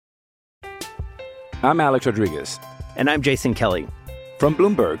I'm Alex Rodriguez. And I'm Jason Kelly. From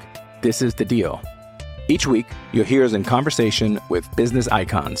Bloomberg, this is The Deal. Each week, you'll hear us in conversation with business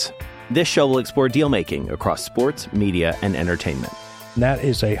icons. This show will explore deal-making across sports, media, and entertainment. That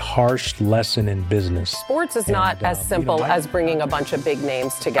is a harsh lesson in business. Sports is not as simple as bringing a bunch of big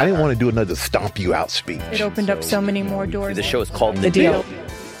names together. I didn't want to do another stomp you out speech. It opened up so many more doors. The show is called The Deal.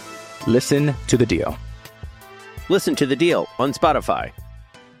 Listen to The Deal. Listen to The Deal on Spotify.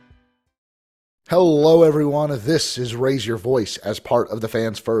 Hello, everyone. This is Raise Your Voice as part of the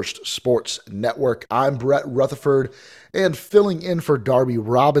Fans First Sports Network. I'm Brett Rutherford, and filling in for Darby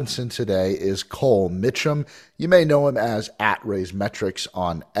Robinson today is Cole Mitchem. You may know him as @RaiseMetrics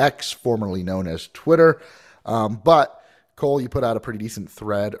on X, formerly known as Twitter. But, Cole, you put out a pretty decent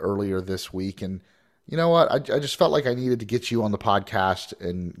thread earlier this week, and you know what? I just felt like I needed to get you on the podcast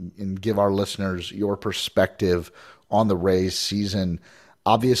and give our listeners your perspective on the Rays season.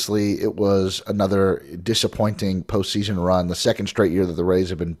 Obviously, it was another disappointing postseason run, the second straight year that the Rays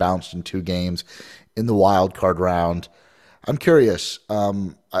have been bounced in 2 games in the wild card round. I'm curious.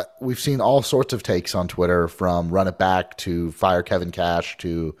 We've seen all sorts of takes on Twitter, from run it back to fire Kevin Cash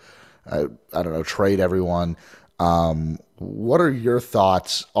to, trade everyone. What are your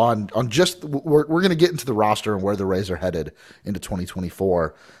thoughts on just, we're going to get into the roster and where the Rays are headed into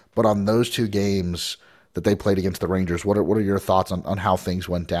 2024, but on those 2 games that they played against the Rangers, what are your thoughts on how things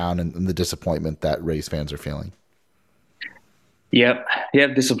went down and the disappointment that Rays fans are feeling? Yep.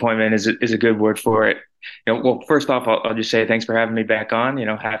 Disappointment is a good word for it. Well, first off, I'll just say thanks for having me back on.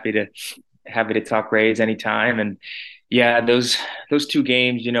 Happy to talk Rays anytime. And yeah, those 2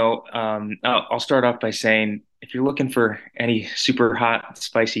 games. I'll start off by saying, if you're looking for any super hot,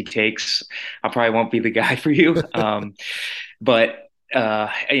 spicy takes, I probably won't be the guy for you. But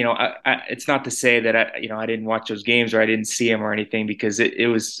it's not to say that I didn't watch those games or I didn't see them or anything, because it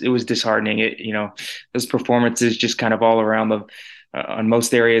was disheartening. Those performances just kind of all around on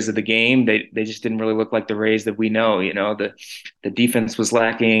most areas of the game, they just didn't really look like the Rays that we know. The defense was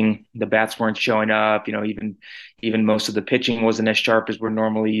lacking, the bats weren't showing up. Even most of the pitching wasn't as sharp as we're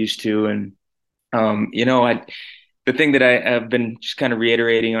normally used to. And the thing that I have been just kind of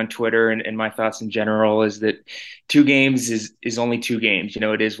reiterating on Twitter and my thoughts in general is that 2 games is only 2 games.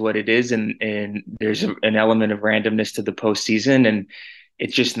 It is what it is. And there's an element of randomness to the postseason. And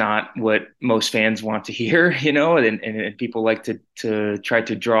it's just not what most fans want to hear, and people like to try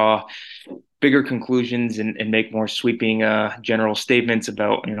to draw bigger conclusions and make more sweeping general statements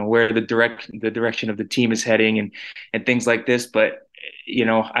about, where the direction of the team is heading and things like this. But,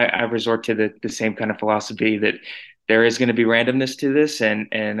 I resort to the same kind of philosophy that there is going to be randomness to this, and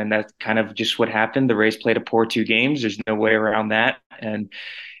that's kind of just what happened. The Rays played a poor 2 games. There's no way around that, and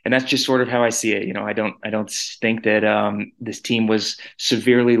that's just sort of how I see it. I don't think that this team was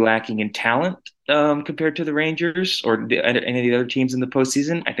severely lacking in talent compared to the Rangers or any of the other teams in the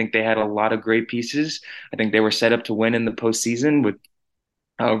postseason. I think they had a lot of great pieces. I think they were set up to win in the postseason with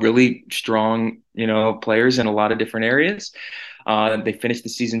really strong, players in a lot of different areas. They finished the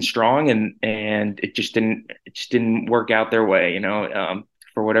season strong, and it just didn't work out their way.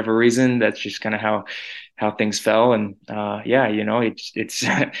 For whatever reason, that's just kind of how things fell. And it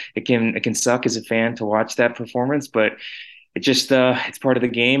can suck as a fan to watch that performance, but it's part of the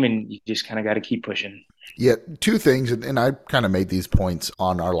game, and you just kind of got to keep pushing. Yeah, 2 things, and I kind of made these points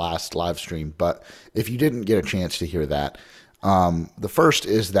on our last live stream, but if you didn't get a chance to hear that, the first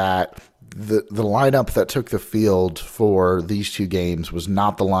is that the lineup that took the field for these 2 games was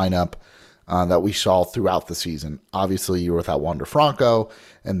not the lineup that we saw throughout the season. Obviously, you were without Wander Franco,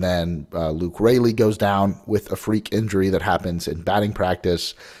 and then Luke Raley goes down with a freak injury that happens in batting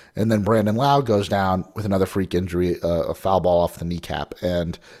practice, and then Brandon Lau goes down with another freak injury, a foul ball off the kneecap.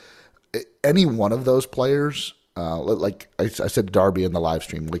 And any one of those players, like I said to Darby in the live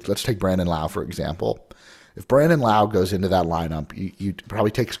stream, like, let's take Brandon Lau, for example. If Brandon Lau goes into that lineup, you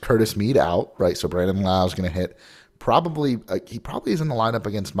probably takes Curtis Mead out, right? So Brandon Lau is going to hit he probably is in the lineup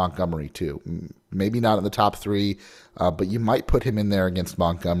against Montgomery too. Maybe not in the top 3, but you might put him in there against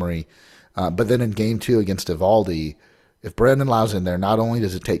Montgomery. But then in game 2 against Eovaldi, if Brandon Lau's in there, not only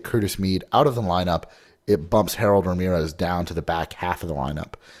does it take Curtis Mead out of the lineup, it bumps Harold Ramirez down to the back half of the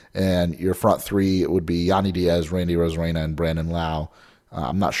lineup. And your front 3 would be Yanni Diaz, Randy Arozarena, and Brandon Lau.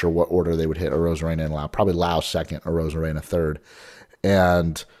 I'm not sure what order they would hit Arozarena and Lau. Probably Lau second, Arozarena third.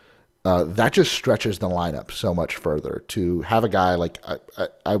 And that just stretches the lineup so much further. To have a guy like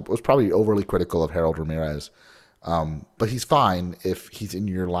I was probably overly critical of Harold Ramirez, but he's fine if he's in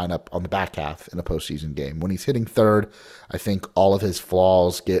your lineup on the back half in a postseason game. When he's hitting third, I think all of his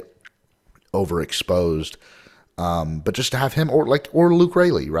flaws get overexposed. But just to have him or Luke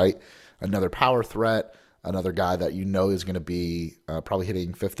Raley, right? another power threat, another guy that you know is going to be probably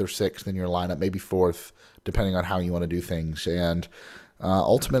hitting fifth or sixth in your lineup, maybe fourth, depending on how you want to do things. And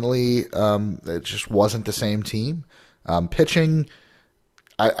ultimately, it just wasn't the same team. Pitching,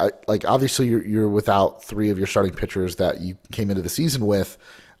 I like obviously you're without three of your starting pitchers that you came into the season with,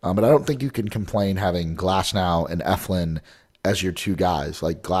 but I don't think you can complain having Glasnow and Eflin as your two guys.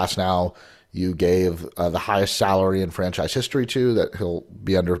 Like Glasnow, you gave the highest salary in franchise history to, that he'll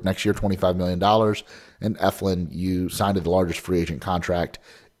be under next year, $25 million. And Eflin, you signed the largest free agent contract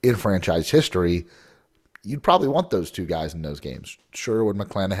in franchise history. You'd probably want those two guys in those games. Sure, would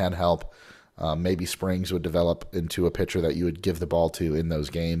McClanahan help? Maybe Springs would develop into a pitcher that you would give the ball to in those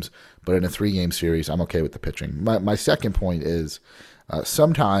games. But in a 3-game series, I'm okay with the pitching. My second point is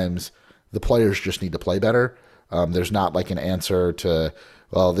sometimes the players just need to play better. There's not like an answer to,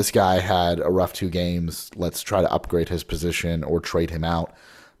 well, this guy had a rough 2 games, let's try to upgrade his position or trade him out.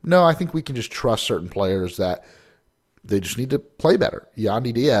 No, I think we can just trust certain players that they just need to play better.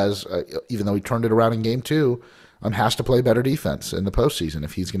 Yandy Diaz, even though he turned it around in game 2, has to play better defense in the postseason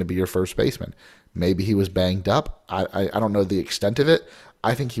if he's going to be your first baseman. Maybe he was banged up. I don't know the extent of it.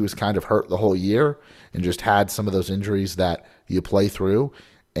 I think he was kind of hurt the whole year and just had some of those injuries that you play through.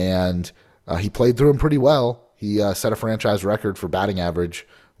 And he played through them pretty well. He set a franchise record for batting average,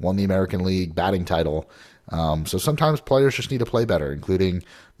 won the American League batting title. So sometimes players just need to play better, including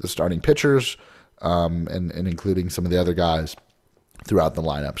the starting pitchers and including some of the other guys throughout the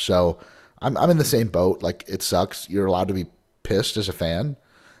lineup. So I'm in the same boat. Like, it sucks. You're allowed to be pissed as a fan.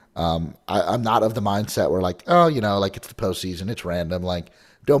 I'm not of the mindset where like, oh, like it's the postseason, it's random. Like,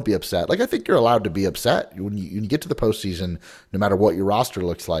 don't be upset. Like, I think you're allowed to be upset when you get to the postseason, no matter what your roster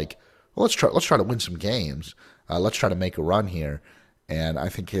looks like. Well, let's try to win some games. Let's try to make a run here. And I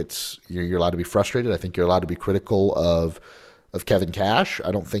think you're allowed to be frustrated. I think you're allowed to be critical of Kevin Cash.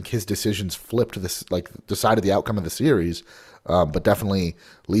 I don't think his decisions flipped this, like, decided the outcome of the series, but definitely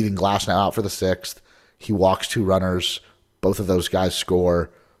leaving Glasnow out for the 6th. He walks 2 runners. Both of those guys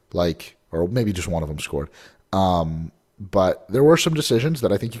score, or maybe just one of them scored. But there were some decisions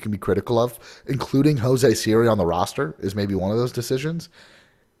that I think you can be critical of, including Jose Siri on the roster is maybe one of those decisions.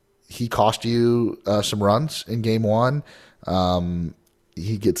 He cost you some runs in game 1.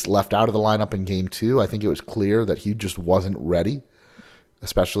 He gets left out of the lineup in game 2. I think it was clear that he just wasn't ready,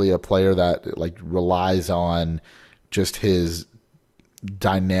 especially a player that relies on just his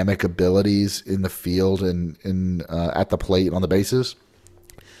dynamic abilities in the field and at the plate on the bases.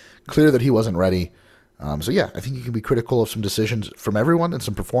 Clear that he wasn't ready. So yeah, I think you can be critical of some decisions from everyone and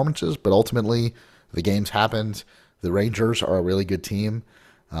some performances, but ultimately the games happened. The Rangers are a really good team.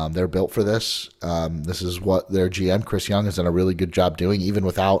 They're built for this. This is what their GM, Chris Young, has done a really good job doing, even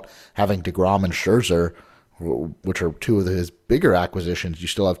without having DeGrom and Scherzer, which are 2 of his bigger acquisitions. You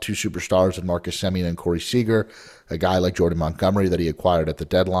still have 2 superstars in Marcus Semien and Corey Seager, a guy like Jordan Montgomery that he acquired at the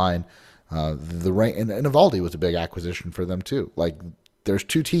deadline. And Evaldi was a big acquisition for them too. Like, there's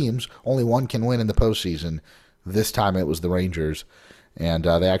 2 teams, only one can win in the postseason. This time it was the Rangers, and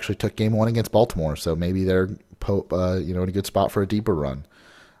they actually took game 1 against Baltimore, so maybe they're in a good spot for a deeper run.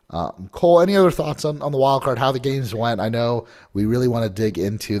 Cole, any other thoughts on the wild card, how the games went? I know we really want to dig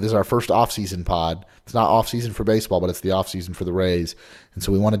into this. Is our first off-season pod. It's not off-season for baseball, but it's the off-season for the Rays, and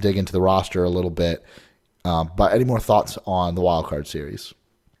so we want to dig into the roster a little bit. But any more thoughts on the wild card series?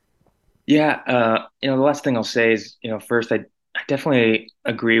 Yeah, the last thing I'll say is, first I definitely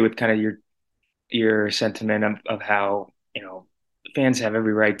agree with kind of your sentiment of how fans have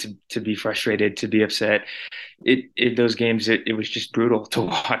every right to be frustrated, to be upset. Those games, it was just brutal to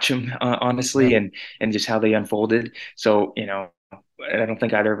watch them, honestly, and just how they unfolded. So, I don't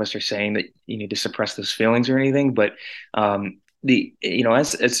think either of us are saying that you need to suppress those feelings or anything, but as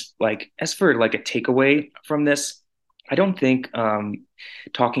for like a takeaway from this, I don't think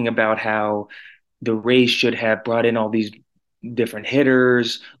talking about how the Rays should have brought in all these different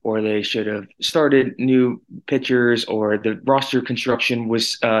hitters, or they should have started new pitchers, or the roster construction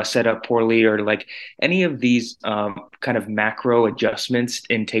was set up poorly, or like any of these kind of macro adjustments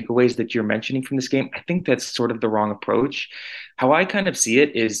and takeaways that you're mentioning from this game. I think that's sort of the wrong approach. How I kind of see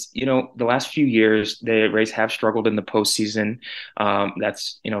it is, the last few years, the Rays have struggled in the postseason.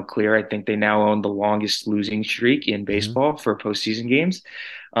 That's, clear. I think they now own the longest losing streak in baseball for postseason games.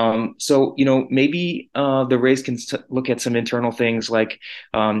 So, maybe the Rays can look at some internal things like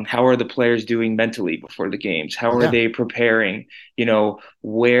how are the players doing mentally before the games? How are they preparing?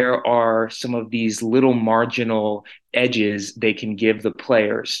 Where are some of these little marginal edges they can give the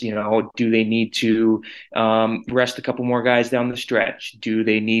players. Do they need to rest a couple more guys down the stretch? Do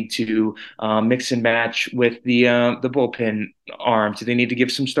they need to mix and match with the bullpen arms? Do they need to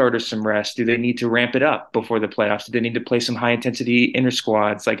give some starters some rest? Do they need to ramp it up before the playoffs? Do they need to play some high intensity inter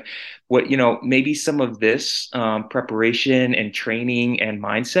squads? Like maybe some of this preparation and training and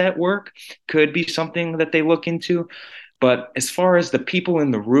mindset work could be something that they look into. But as far as the people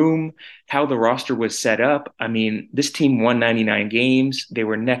in the room, how the roster was set up, I mean, this team won 99 games. They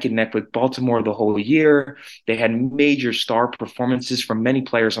were neck and neck with Baltimore the whole year. They had major star performances from many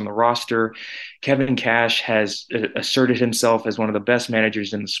players on the roster. Kevin Cash has asserted himself as one of the best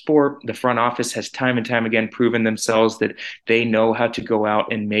managers in the sport. The front office has time and time again proven themselves that they know how to go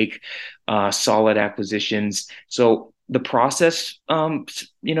out and make solid acquisitions. So the process,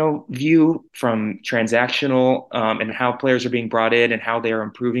 view from transactional and how players are being brought in and how they are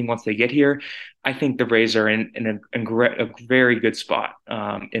improving once they get here, I think the Rays are in a very good spot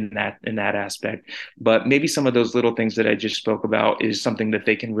in that aspect. But maybe some of those little things that I just spoke about is something that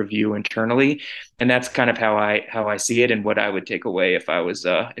they can review internally, and that's kind of how I see it and what I would take away if I was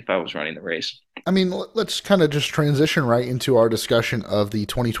running the Rays. I mean, let's kind of just transition right into our discussion of the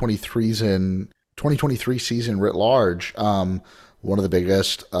 2023 season writ large. One of the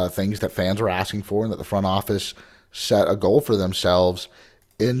biggest things that fans were asking for and that the front office set a goal for themselves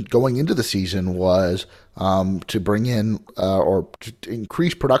in going into the season was to bring in or to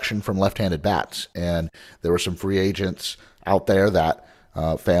increase production from left-handed bats. And there were some free agents out there that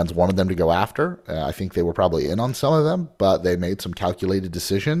fans wanted them to go after. I think they were probably in on some of them, but they made some calculated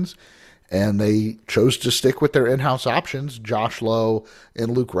decisions. And they chose to stick with their in-house options, Josh Lowe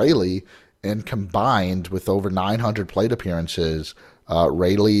and Luke Raley. And combined with over 900 plate appearances,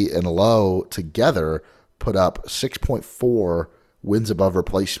 Raley and Lowe together put up 6.4 wins above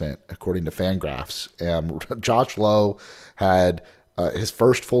replacement, according to Fangraphs. Josh Lowe had his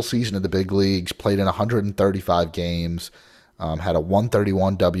first full season in the big leagues, played in 135 games, had a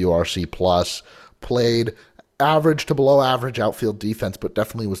 131 WRC plus, played average to below average outfield defense, but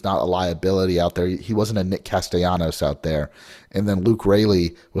definitely was not a liability out there. He wasn't a Nick Castellanos out there. And then Luke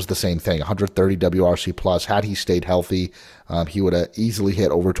Raley was the same thing, 130 WRC plus. Had he stayed healthy, he would have easily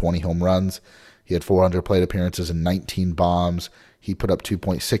hit over 20 home runs. He had 400 plate appearances and 19 bombs. He put up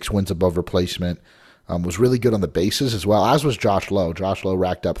 2.6 wins above replacement. Was really good on the bases as well, as was Josh Lowe. Josh Lowe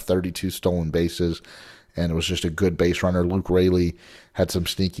racked up 32 stolen bases, and it was just a good base runner. Luke Raley had some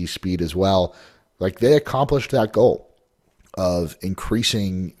sneaky speed as well. Like, they accomplished that goal of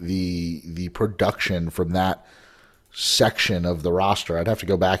increasing the production from that section of the roster. I'd have to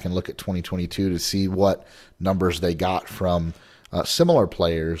go back and look at 2022 to see what numbers they got from similar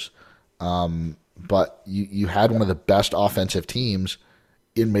players. But you had one of the best offensive teams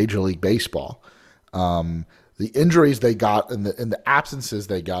in Major League Baseball. The injuries they got and the absences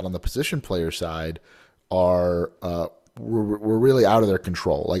they got on the position player side were really out of their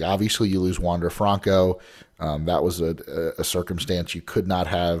control. Like, obviously, you lose Wander Franco. That was a circumstance you could not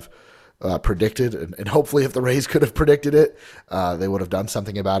have predicted. And hopefully, if the Rays could have predicted it, they would have done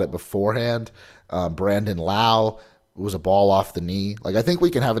something about it beforehand. Brandon Lau was a ball off the knee. Like, I think we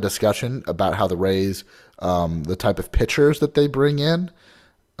can have a discussion about how the Rays, the type of pitchers that they bring in,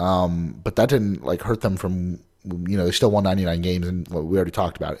 but that didn't hurt them from, they still won 99 games, and we already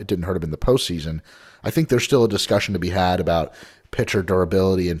talked about it. It didn't hurt them in the postseason. I think there's still a discussion to be had about pitcher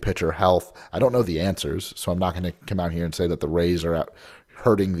durability and pitcher health. I don't know the answers, so I'm not going to come out here and say that the Rays are out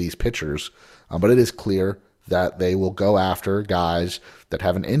hurting these pitchers. But it is clear that they will go after guys that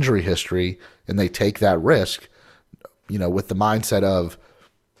have an injury history, and they take that risk, with the mindset of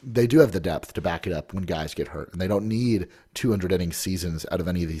they do have the depth to back it up when guys get hurt, and they don't need 200 inning seasons out of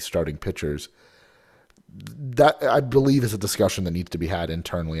any of these starting pitchers. That, I believe, is a discussion that needs to be had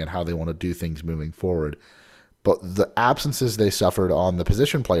internally on how they want to do things moving forward. But the absences they suffered on the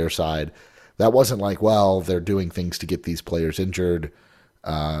position player side, that wasn't like, well, they're doing things to get these players injured.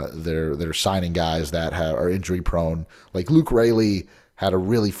 They're signing guys that are injury prone. Like, Luke Raley had a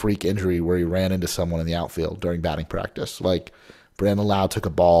really freak injury where he ran into someone in the outfield during batting practice. Like, Brandon Lau took a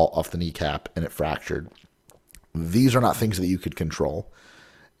ball off the kneecap and it fractured. These are not things that you could control.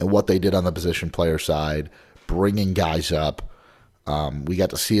 And what they did on the position player side, bringing guys up, we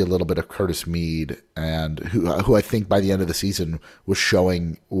got to see a little bit of Curtis Mead, and who I think by the end of the season was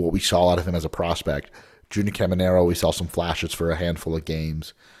showing what we saw out of him as a prospect. Junior Caminero, we saw some flashes for a handful of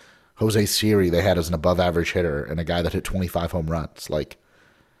games. Jose Siri, they had as an above-average hitter and a guy that hit 25 home runs. Like,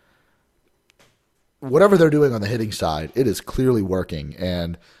 whatever they're doing on the hitting side, it is clearly working.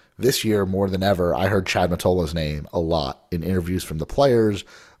 And this year, more than ever, I heard Chad Matola's name a lot in interviews from the players,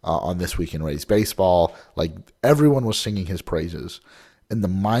 on This Week in Rays Baseball. Like, everyone was singing his praises. And the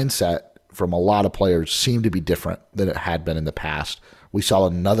mindset from a lot of players seemed to be different than it had been in the past. We saw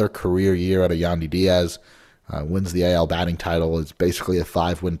another career year out of Yandy Diaz, wins the AL batting title, is basically a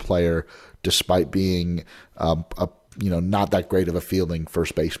 5-win player despite being not that great of a fielding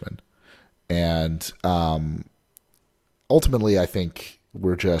first baseman. And ultimately, I think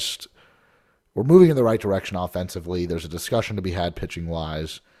we're moving in the right direction offensively. There's a discussion to be had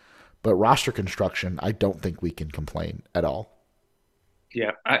pitching-wise. But roster construction, I don't think we can complain at all.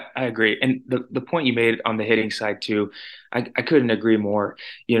 Yeah, I agree. And the point you made on the hitting side too, I couldn't agree more.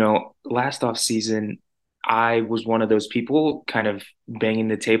 Last off season, I was one of those people kind of banging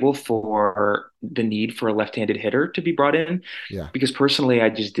the table for the need for a left-handed hitter to be brought in. Yeah. Because personally, I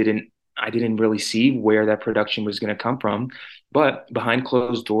didn't really see where that production was going to come from. But behind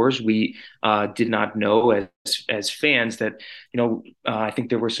closed doors, we did not know as fans that, I think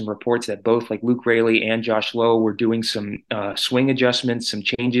there were some reports that both like Luke Raley and Josh Lowe were doing some swing adjustments, some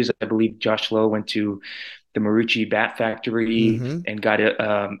changes. I believe Josh Lowe went to the Marucci Bat Factory and got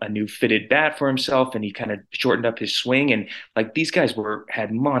a new fitted bat for himself, and he kind of shortened up his swing. And like, these guys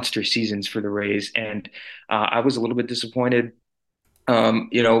had monster seasons for the Rays, and I was a little bit disappointed,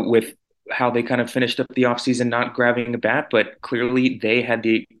 with how they kind of finished up the offseason not grabbing a bat, but clearly they had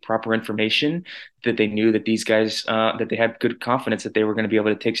the proper information that they knew that these guys, that they had good confidence that they were going to be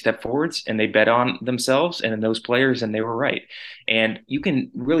able to take step forwards, and they bet on themselves and in those players, and they were right. And you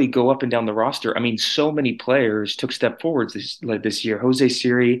can really go up and down the roster. I mean, so many players took step forwards this year. Jose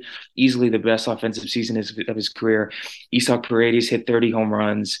Siri, easily the best offensive season of his career. Isaac Paredes hit 30 home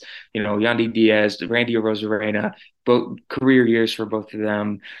runs. Yandy Diaz, Randy Arozarena, both career years for both of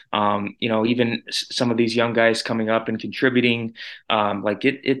them. Even some of these young guys coming up and contributing,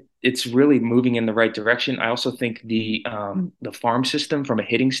 it's really moving in the right direction. I also think the farm system from a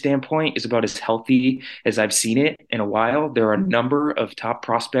hitting standpoint is about as healthy as I've seen it in a while. There are a number of top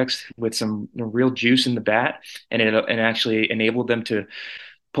prospects with some real juice in the bat, and actually enabled them to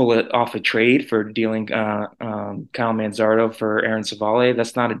pull it off a trade for dealing Kyle Manzardo for Aaron Savale.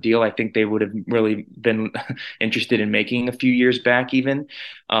 That's not a deal I think they would have really been interested in making a few years back even.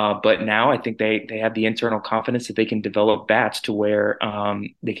 But now I think they have the internal confidence that they can develop bats to where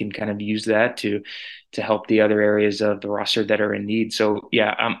they can kind of use that to help the other areas of the roster that are in need. So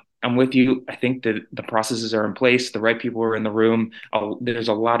yeah, I'm with you. I think that the processes are in place. The right people are in the room. There's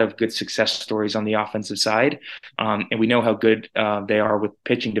a lot of good success stories on the offensive side. And we know how good they are with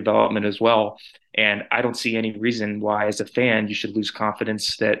pitching development as well. And I don't see any reason why, as a fan, you should lose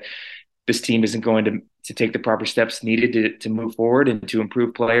confidence that this team isn't going to take the proper steps needed to move forward and to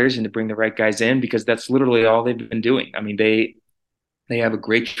improve players and to bring the right guys in, because that's literally all they've been doing. I mean, they have a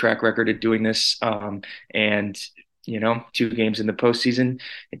great track record at doing this. And 2 games in the postseason,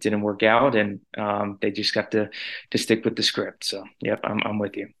 it didn't work out, and they just got to stick with the script. So, yep, I'm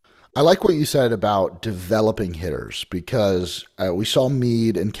with you. I like what you said about developing hitters, because we saw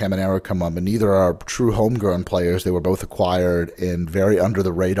Meade and Caminero come up, and neither are true homegrown players. They were both acquired in very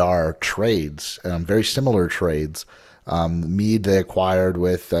under-the-radar trades, very similar trades. Meade they acquired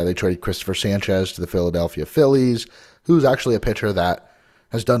they traded Christopher Sanchez to the Philadelphia Phillies, who's actually a pitcher that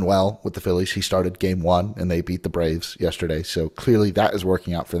has done well with the Phillies. He started game 1, and they beat the Braves yesterday. So clearly that is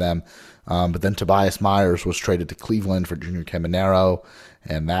working out for them. But then Tobias Myers was traded to Cleveland for Junior Caminero,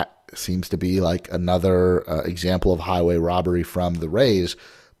 and that seems to be like another example of highway robbery from the Rays.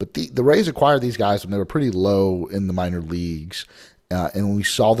 But the Rays acquired these guys when they were pretty low in the minor leagues, and we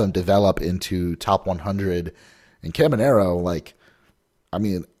saw them develop into top 100. And Caminero,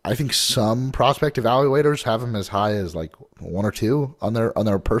 I think some prospect evaluators have him as high as 1 or 2 on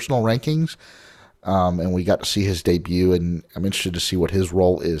their personal rankings. And we got to see his debut, and I'm interested to see what his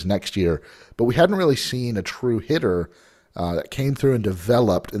role is next year. But we hadn't really seen a true hitter that came through and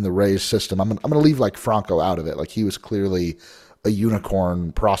developed in the Rays system. I'm going to leave Franco out of it. He was clearly a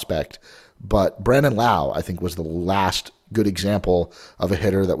unicorn prospect. But Brandon Lau, I think, was the last good example of a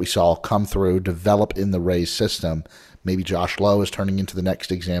hitter that we saw come through, develop in the Rays system. Maybe Josh Lowe is turning into the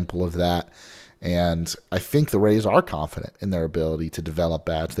next example of that. And I think the Rays are confident in their ability to develop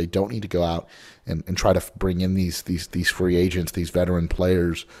bats. They don't need to go out and try to bring in these free agents, these veteran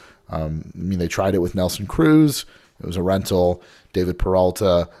players. They tried it with Nelson Cruz. It was a rental. David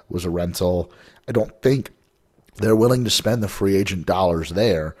Peralta was a rental. I don't think they're willing to spend the free agent dollars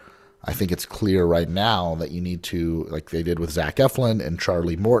there. I think it's clear right now that you need to, like they did with Zach Eflin and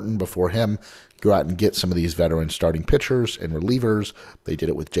Charlie Morton before him, go out and get some of these veteran starting pitchers and relievers. They did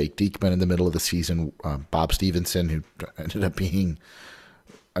it with Jake Diekman in the middle of the season, Bob Stevenson, who ended up being,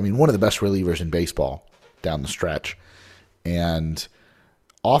 one of the best relievers in baseball down the stretch. And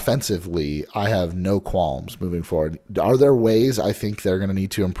offensively, I have no qualms moving forward. Are there ways I think they're going to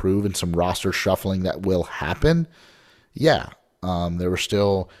need to improve and some roster shuffling that will happen? Yeah. There were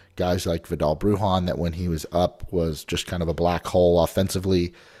still guys like Vidal Brujan that when he was up was just kind of a black hole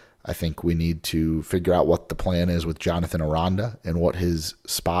offensively. I think we need to figure out what the plan is with Jonathan Aranda and what his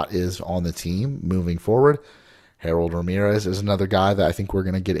spot is on the team moving forward. Harold Ramirez is another guy that I think we're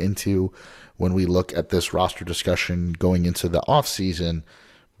going to get into when we look at this roster discussion going into the offseason.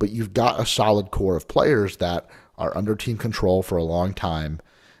 But you've got a solid core of players that are under team control for a long time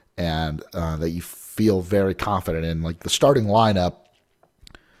and that you feel very confident in. Like the starting lineup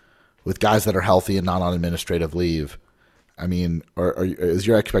with guys that are healthy and not on administrative leave. I mean, is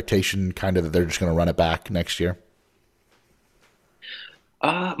your expectation kind of that they're just going to run it back next year?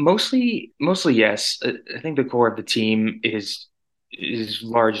 Mostly yes. I think the core of the team is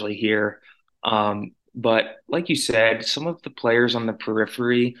largely here. But like you said, some of the players on the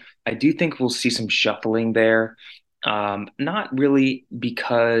periphery, I do think we'll see some shuffling there. Not really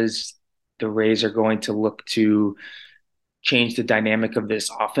because the Rays are going to look to change the dynamic of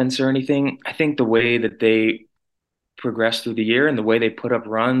this offense or anything. I think the way that they progress through the year and the way they put up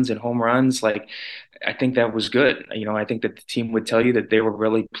runs and home runs, like I think that was good. I think that the team would tell you that they were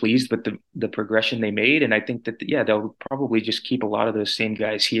really pleased with the progression they made. And I think that, they'll probably just keep a lot of those same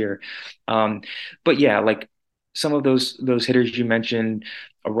guys here. But yeah, like some of those hitters you mentioned,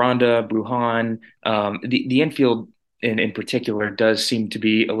 Aranda, Brujan, the infield in particular does seem to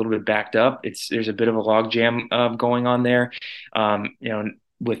be a little bit backed up. There's a bit of a logjam going on there.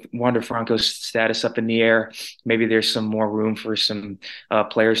 With Wander Franco's status up in the air, maybe there's some more room for some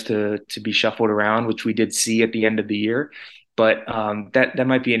players to be shuffled around, which we did see at the end of the year. But that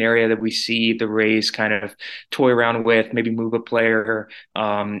might be an area that we see the Rays kind of toy around with, maybe move a player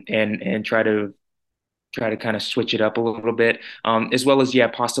and try to kind of switch it up a little bit, as well as,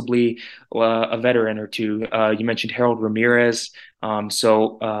 possibly a veteran or two. You mentioned Harold Ramirez.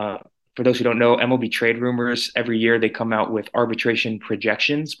 For those who don't know, MLB trade rumors, every year they come out with arbitration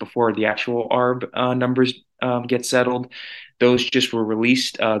projections before the actual ARB numbers get settled. Those just were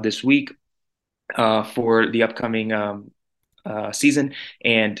released this week for the upcoming season.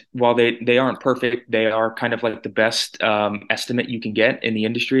 And while they aren't perfect, they are kind of like the best estimate you can get in the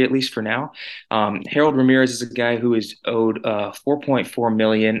industry, at least for now. Harold Ramirez is a guy who is owed $4.4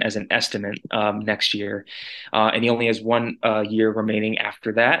 million as an estimate next year. And he only has 1 year remaining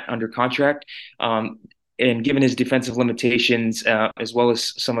after that under contract. And given his defensive limitations, as well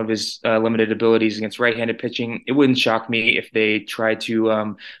as some of his limited abilities against right-handed pitching, it wouldn't shock me if they tried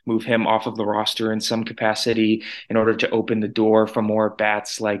to move him off of the roster in some capacity in order to open the door for more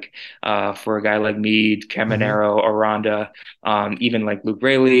bats, like for a guy like Meade, Caminero, Aranda, even like Luke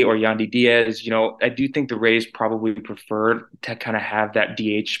Raley or Yandy Diaz. I do think the Rays probably prefer to kind of have that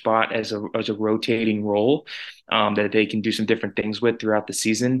DH spot as a rotating role. That they can do some different things with throughout the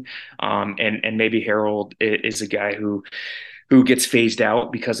season. And maybe Harold is a guy who gets phased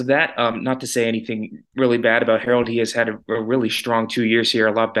out because of that. Not to say anything really bad about Harold. He has had a really strong 2 years here,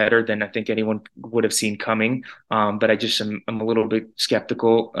 a lot better than I think anyone would have seen coming. But I'm a little bit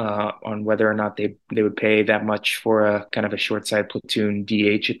skeptical on whether or not they would pay that much for a kind of a short side platoon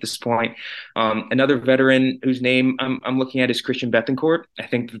DH at this point. Another veteran whose name I'm looking at is Christian Bethancourt. I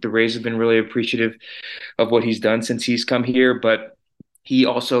think that the Rays have been really appreciative of what he's done since he's come here, but he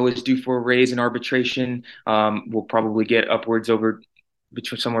also is due for a raise in arbitration. We'll probably get upwards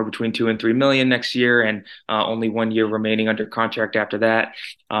somewhere between 2 and 3 million next year, and only 1 year remaining under contract after that.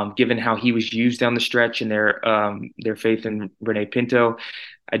 Given how he was used down the stretch and their faith in Rene Pinto,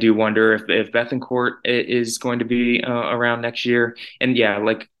 I do wonder if Bethancourt is going to be around next year. And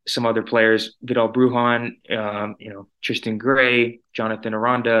like some other players, Vidal Brujan, Tristan Gray, Jonathan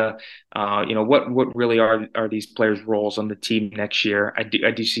Aranda, what really are these players' roles on the team next year? I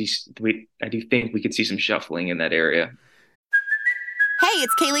do think we could see some shuffling in that area. Hey,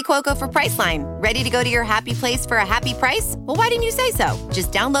 it's Kaylee Cuoco for Priceline. Ready to go to your happy place for a happy price? Well, why didn't you say so?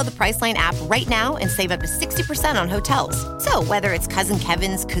 Just download the Priceline app right now and save up to 60% on hotels. So whether it's Cousin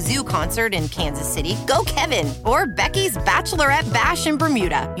Kevin's Kazoo Concert in Kansas City, go Kevin, or Becky's Bachelorette Bash in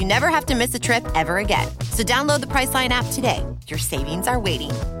Bermuda, you never have to miss a trip ever again. So download the Priceline app today. Your savings are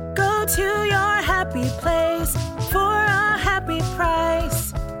waiting. Go to your happy place for a happy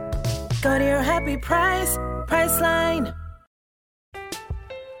price. Go to your happy price, Priceline.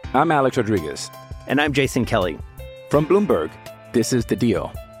 I'm Alex Rodriguez. And I'm Jason Kelly. From Bloomberg, this is The Deal.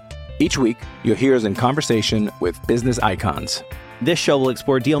 Each week, you'll hear us in conversation with business icons. This show will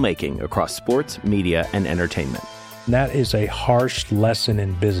explore deal-making across sports, media, and entertainment. And that is a harsh lesson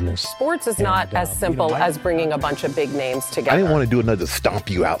in business. Sports is not as simple as bringing a bunch of big names together. I didn't want to do another stomp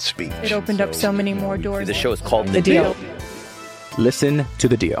you out speech. It opened up so many more doors. The show is called The Deal. Listen to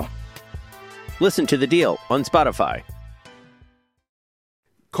the deal. Listen to The Deal on Spotify.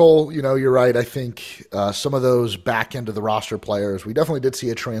 Cole, you're right. I think some of those back end of the roster players, we definitely did see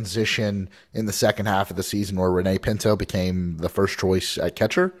a transition in the second half of the season where Rene Pinto became the first choice at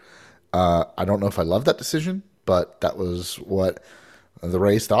catcher. I don't know if I love that decision, but that was what the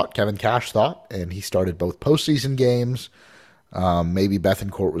Rays thought, Kevin Cash thought, and he started both postseason games. Maybe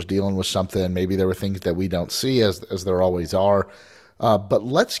Bethancourt was dealing with something. Maybe there were things that we don't see, as there always are. But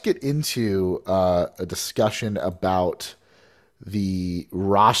let's get into a discussion about the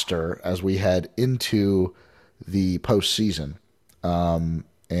roster as we head into the postseason and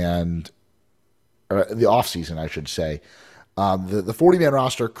the offseason, I should say. The 40-man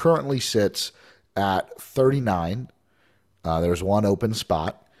roster currently sits at 39. There's one open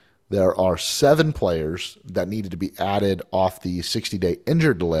spot. There are 7 players that needed to be added off the 60-day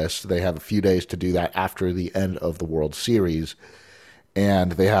injured list. They have a few days to do that after the end of the World Series.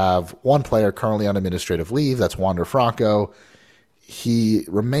 And they have one player currently on administrative leave. That's Wander Franco. He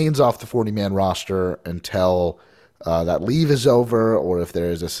remains off the 40-man roster until that leave is over or if there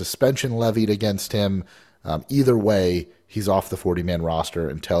is a suspension levied against him. Either way, he's off the 40-man roster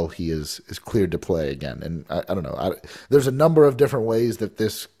until he is cleared to play again. And I don't know. There's a number of different ways that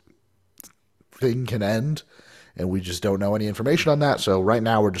this thing can end, and we just don't know any information on that. So right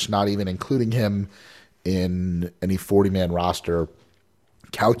now we're just not even including him in any 40-man roster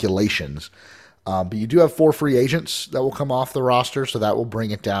calculations. But you do have 4 free agents that will come off the roster, so that will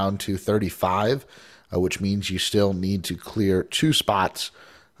bring it down to 35, which means you still need to clear 2 spots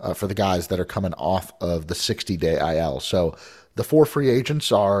for the guys that are coming off of the 60-day IL. So the 4 free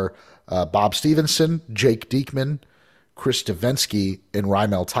agents are Bob Stevenson, Jake Diekman, Chris Davinsky, and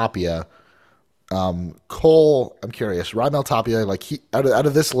Raimel Tapia. Cole, I'm curious, Raimel Tapia, out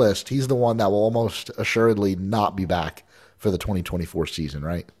of this list, he's the one that will almost assuredly not be back for the 2024 season,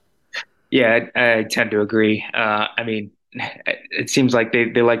 right? Yeah, I tend to agree. It seems like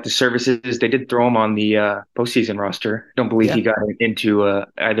they like the services. They did throw him on the postseason roster. Don't believe he got into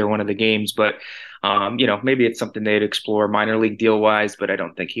either one of the games, but maybe it's something they'd explore minor league deal wise. But I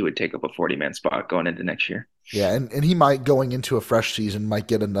don't think he would take up a 40-man spot going into next year. Yeah, and he might, going into a fresh season, might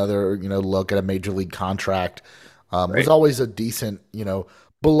get another look at a major league contract. Right. Was always a decent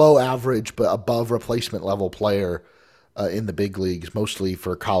below average but above replacement level player in the big leagues, mostly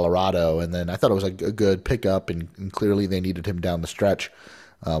for Colorado. And then I thought it was a good pickup, and clearly they needed him down the stretch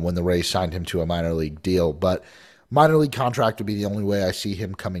when the Rays signed him to a minor league deal. But minor league contract would be the only way I see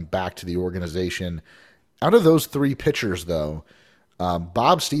him coming back to the organization. Out of those 3 pitchers, though,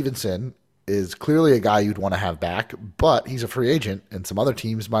 Bob Stevenson is clearly a guy you'd want to have back, but he's a free agent, and some other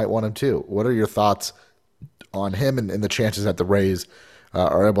teams might want him too. What are your thoughts on him and the chances that the Rays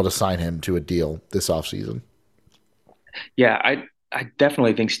are able to sign him to a deal this offseason? Yeah, I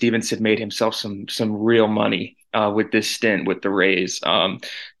definitely think Stevenson made himself some real money with this stint with the Rays.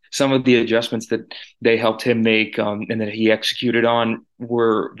 Some of the adjustments that they helped him make and that he executed on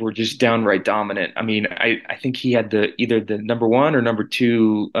were just downright dominant. I mean, I think he had either the number 1 or number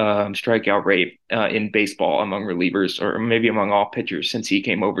 2 strikeout rate in baseball among relievers, or maybe among all pitchers since he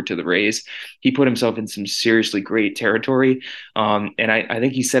came over to the Rays. He put himself in some seriously great territory, and I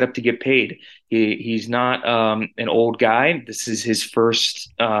think he's set up to get paid. He's not an old guy. This is his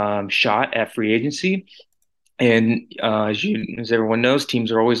first shot at free agency. And as everyone knows,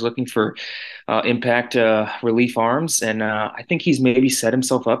 teams are always looking for impact relief arms. And I think he's maybe set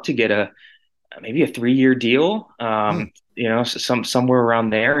himself up to get maybe a 3-year deal, somewhere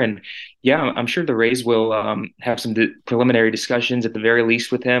around there. And yeah, I'm sure the Rays will have some preliminary discussions at the very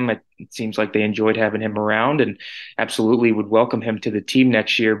least with him. It seems like they enjoyed having him around and absolutely would welcome him to the team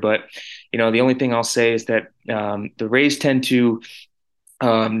next year. But, the only thing I'll say is that the Rays tend to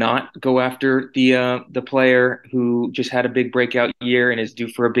not go after the player who just had a big breakout year and is due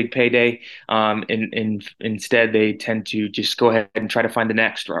for a big payday. And instead, they tend to just go ahead and try to find the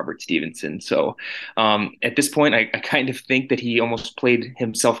next Robert Stevenson. So at this point, I kind of think that he almost played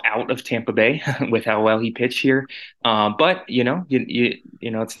himself out of Tampa Bay with how well he pitched here. But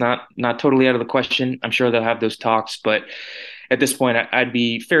it's not totally out of the question. I'm sure they'll have those talks, but at this point, I'd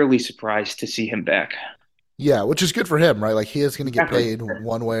be fairly surprised to see him back. Yeah, which is good for him, right? Like, he is going to get paid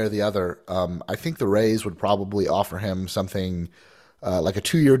one way or the other. I think the Rays would probably offer him something like a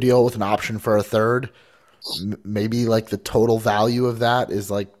 2-year deal with an option for a third. Maybe like the total value of that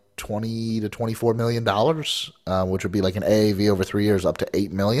is like $20 to $24 million, which would be like an AAV over 3 years up to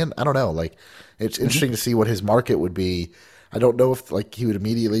 $8 million. I don't know. Like, it's interesting to see what his market would be. I don't know if like he would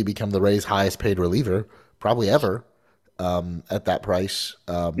immediately become the Rays' highest paid reliever, probably ever, at that price.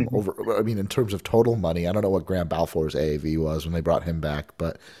 In terms of total money, I don't know what Graham Balfour's AAV was when they brought him back,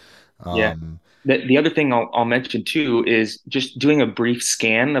 but yeah. The other thing I'll mention too is just doing a brief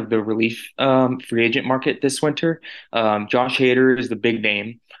scan of the relief free agent market this winter. Josh Hader is the big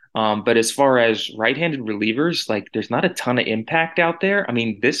name. But as far as right-handed relievers, like there's not a ton of impact out there. I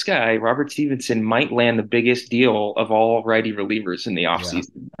mean, this guy, Robert Stevenson, might land the biggest deal of all righty relievers in the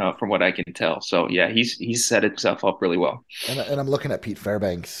offseason, from what I can tell. So yeah, he's set himself up really well. And I'm looking at Pete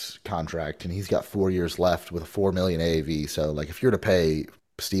Fairbanks' contract, and he's got 4 years left with a $4 million AAV. So like, if you're to pay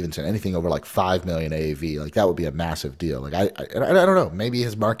Stevenson anything over like $5 million AAV, like that would be a massive deal. Like I don't know, maybe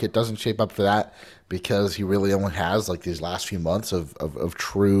his market doesn't shape up for that because he really only has like these last few months of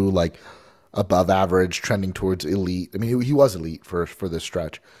true like above average, trending towards elite. I mean, he was elite for this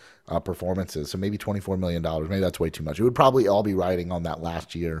stretch performances. So maybe $24 million, maybe that's way too much. It would probably all be riding on that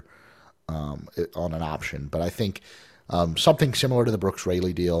last year on an option. But I think something similar to the Brooks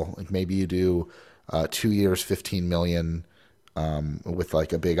Raley deal, like maybe you do 2 years, $15 million. With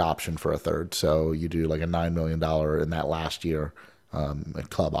like a big option for a third. So you do like a $9 million in that last year, a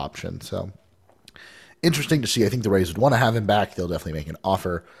club option. So interesting to see. I think the Rays would want to have him back. They'll definitely make an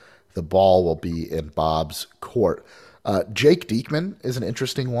offer. The ball will be in Bob's court. Jake Diekman is an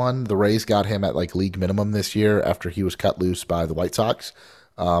interesting one. The Rays got him at like league minimum this year after he was cut loose by the White Sox.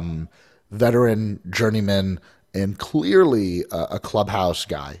 Veteran, journeyman, and clearly a clubhouse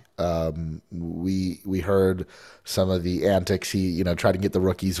guy. We heard some of the antics. He tried to get the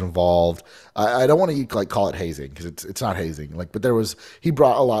rookies involved. I don't want to like call it hazing because it's not hazing. Like, but he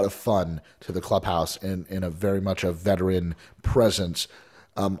brought a lot of fun to the clubhouse in a very much a veteran presence.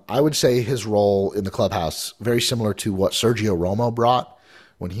 I would say his role in the clubhouse very similar to what Sergio Romo brought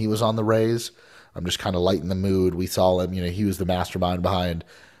when he was on the Rays. I'm just kind of lighting the mood. We saw him. He was the mastermind behind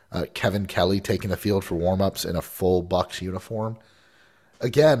Kevin Kelly taking the field for warmups in a full Bucks uniform.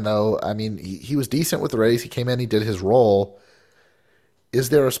 Again, though, I mean, he was decent with the Rays. He came in, he did his role. Is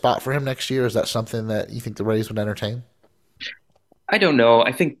there a spot for him next year? Is that something that you think the Rays would entertain? I don't know.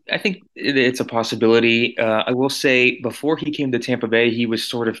 I think it's a possibility. I will say before he came to Tampa Bay, he was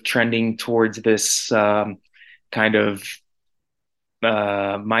sort of trending towards this kind of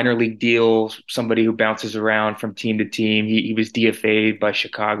minor league deal, somebody who bounces around from team to team. He was DFA'd by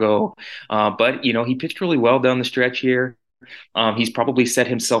Chicago, but he pitched really well down the stretch here. He's probably set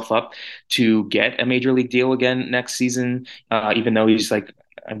himself up to get a major league deal again next season, even though he's like,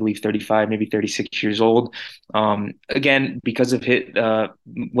 I believe 35, maybe 36 years old. Again, because of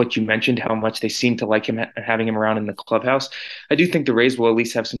what you mentioned, how much they seem to like him, having him around in the clubhouse. I do think the Rays will at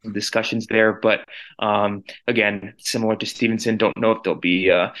least have some discussions there. But again, similar to Stevenson, don't know if they'll be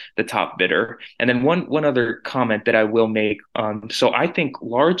the top bidder. And then one other comment that I will make. So I think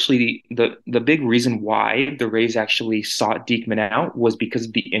largely the big reason why the Rays actually sought Diekman out was because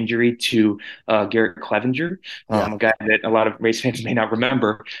of the injury to Garrett Clevenger, a guy that a lot of Rays fans may not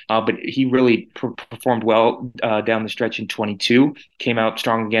remember. But he really performed well down the stretch in 22, came out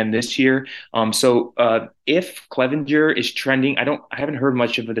strong again this year. So if Clevenger is trending, I haven't heard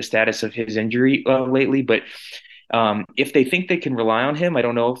much of the status of his injury lately, but if they think they can rely on him, I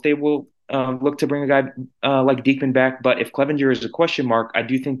don't know if they will look to bring a guy like Diekman back. But if Clevenger is a question mark, I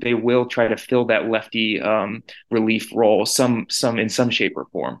do think they will try to fill that lefty relief role in some shape or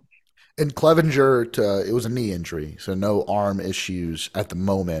form. And Clevenger, it was a knee injury, so no arm issues at the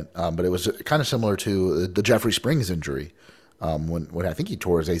moment. But it was kind of similar to the Jeffrey Springs injury when I think he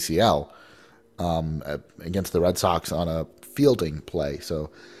tore his ACL against the Red Sox on a fielding play. So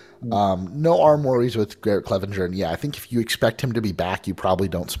no arm worries with Garrett Clevenger. And I think if you expect him to be back, you probably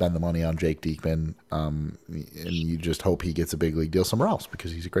don't spend the money on Jake Diekman, and you just hope he gets a big league deal somewhere else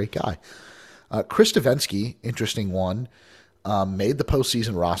because he's a great guy. Chris Davinsky, interesting one. Made the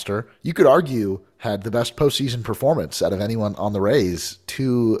postseason roster. You could argue had the best postseason performance out of anyone on the Rays.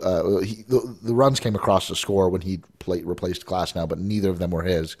 The runs came across the score when he replaced Glasnow, but neither of them were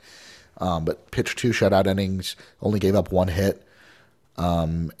his. But pitched 2 shutout innings, only gave up 1 hit.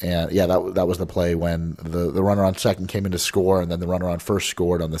 That was the play when the runner on second came in to score, and then the runner on first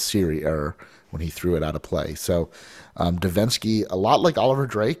scored on the Siri error when he threw it out of play. So Davinsky, a lot like Oliver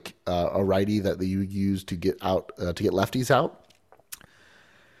Drake, a righty that you use to get out to get lefties out.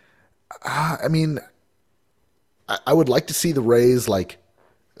 I mean, I would like to see the Rays like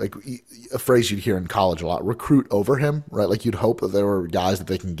a phrase you'd hear in college a lot, recruit over him, right? Like you'd hope that there were guys that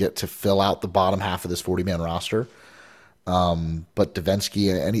they can get to fill out the bottom half of this 40-man roster. But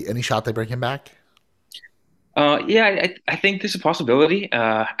Davinsky, any shot they bring him back? I think there's a possibility.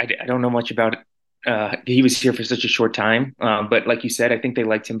 I don't know much about he was here for such a short time. But like you said, I think they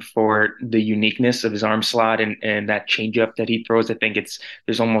liked him for the uniqueness of his arm slot and that changeup that he throws. I think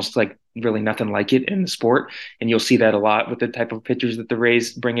there's almost like really nothing like it in the sport. And you'll see that a lot with the type of pitchers that the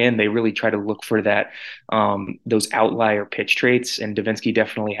Rays bring in. They really try to look for that, those outlier pitch traits. And Davinsky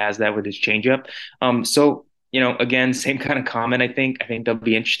definitely has that with his changeup. So, again, same kind of comment, I think. I think they'll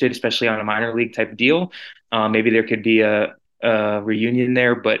be interested, especially on a minor league type deal. Maybe there could be a reunion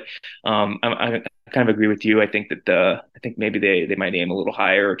there, but I kind of agree with you. I think that I think maybe they might aim a little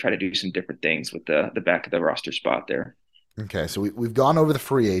higher or try to do some different things with the back of the roster spot there. Okay, so we've gone over the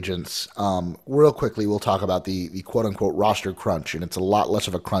free agents. Real quickly, we'll talk about the quote-unquote roster crunch, and it's a lot less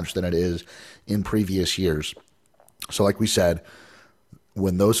of a crunch than it is in previous years. So like we said,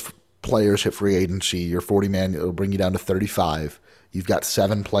 when those players hit free agency, your 40-man, it'll bring you down to 35. You've got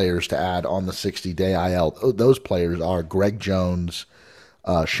 7 players to add on the 60-day IL. Those players are Greg Jones,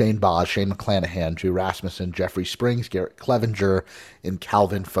 Shane Baz, Shane McClanahan, Drew Rasmussen, Jeffrey Springs, Garrett Clevenger, and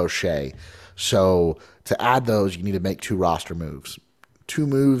Calvin Fauché. So to add those, you need to make 2 roster moves. 2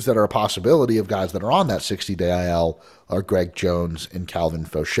 moves that are a possibility of guys that are on that 60-day IL are Greg Jones and Calvin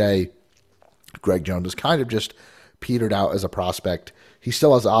Fauché. Greg Jones is kind of just petered out as a prospect. He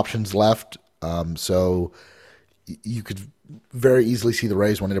still has options left, so you could very easily see the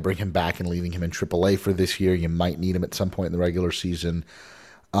Rays wanting to bring him back and leaving him in AAA for this year. You might need him at some point in the regular season.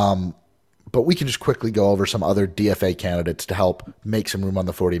 But we can just quickly go over some other DFA candidates to help make some room on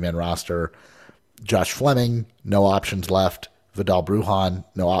the 40-man roster. Josh Fleming, no options left. Vidal Brujan,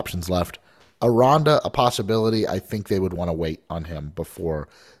 no options left. Aranda, a possibility. I think they would want to wait on him before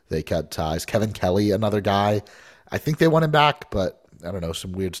they cut ties. Kevin Kelly, another guy. I think they want him back, but I don't know,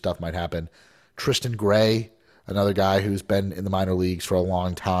 some weird stuff might happen. Tristan Gray, another guy who's been in the minor leagues for a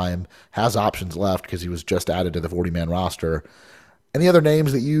long time, has options left because he was just added to the 40-man roster. Any other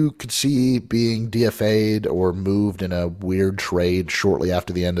names that you could see being DFA'd or moved in a weird trade shortly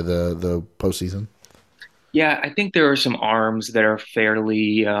after the end of the postseason? Yeah, I think there are some arms that are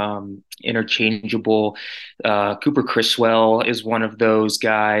fairly interchangeable. Cooper Criswell is one of those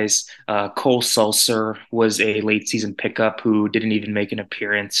guys. Cole Sulser was a late season pickup who didn't even make an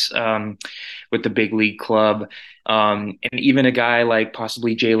appearance with the big league club. And even a guy like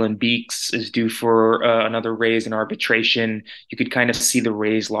possibly Jalen Beeks is due for another raise in arbitration. You could kind of see the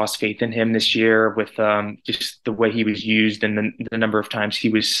Rays lost faith in him this year with just the way he was used and the number of times he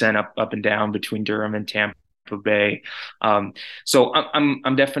was sent up and down between Durham and Tampa Bay. So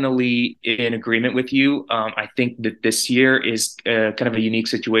I'm definitely in agreement with you. I think that this year is kind of a unique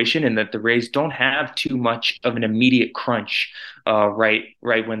situation in that the Rays don't have too much of an immediate crunch right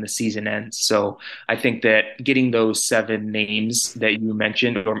when the season ends. So I think that getting those 7 names that you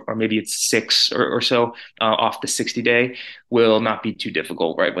mentioned, or maybe it's 6 or so off the 60-day will not be too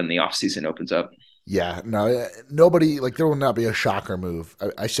difficult right when the offseason opens up. Yeah, no, nobody, like, there will not be a shocker move.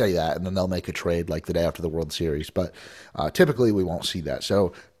 I say that, and then they'll make a trade like the day after the World Series. But typically we won't see that.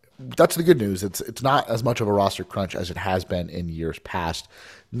 So that's the good news. It's not as much of a roster crunch as it has been in years past.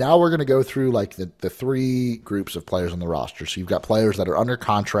 Now we're going to go through like the 3 groups of players on the roster. So you've got players that are under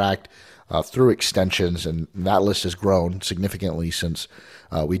contract through extensions, and that list has grown significantly since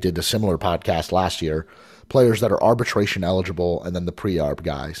we did a similar podcast last year. Players that are arbitration eligible, and then the pre-arb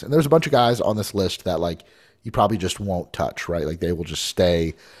guys. And there's a bunch of guys on this list that like you probably just won't touch, right? Like they will just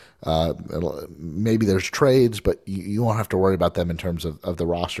stay. Maybe there's trades, but you won't have to worry about them in terms of the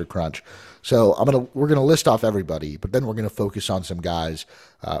roster crunch. So we're gonna list off everybody, but then we're gonna focus on some guys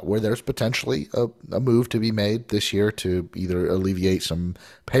where there's potentially a move to be made this year to either alleviate some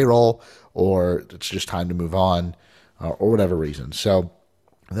payroll or it's just time to move on or whatever reason. So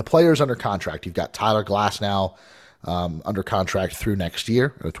the players under contract, you've got Tyler Glasnow under contract through next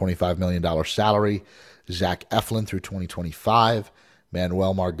year at a $25 million salary. Zach Eflin through 2025.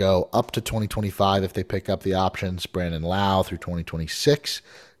 Manuel Margot up to 2025 if they pick up the options. Brandon Lau through 2026.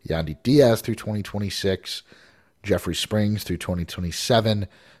 Yandy Diaz through 2026. Jeffrey Springs through 2027.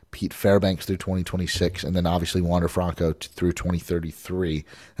 Pete Fairbanks through 2026. And then obviously Wander Franco through 2033.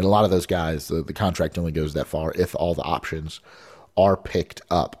 And a lot of those guys, the contract only goes that far if all the options are picked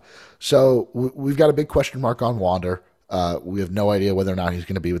up. So we've got a big question mark on Wander. We have no idea whether or not he's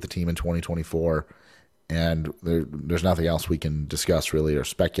going to be with the team in 2024. And there's nothing else we can discuss really or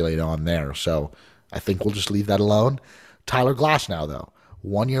speculate on there. So I think we'll just leave that alone. Tyler Glasnow, though,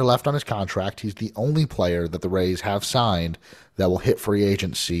 1 year left on his contract. He's the only player that the Rays have signed that will hit free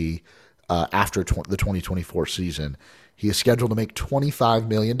agency after the 2024 season. He is scheduled to make $25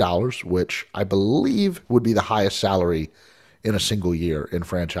 million, which I believe would be the highest salary in a single year in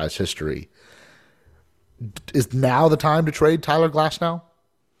franchise history. Is now the time to trade Tyler Glasnow?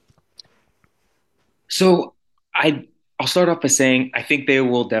 So I'll start off by saying I think they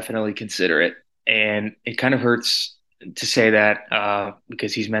will definitely consider it. And it kind of hurts to say that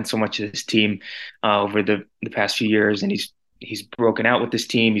because he's meant so much to this team over the past few years, and he's broken out with this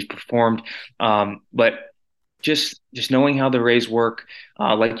team. He's performed. But just knowing how the Rays work,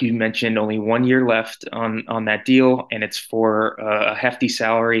 like you mentioned, only 1 year left on that deal, and it's for a hefty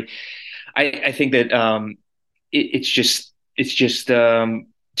salary. I think that it's just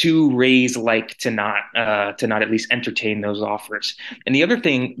too Rays like to not at least entertain those offers. And the other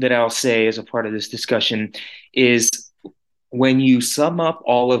thing that I'll say as a part of this discussion is, when you sum up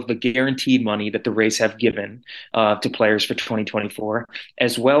all of the guaranteed money that the Rays have given to players for 2024,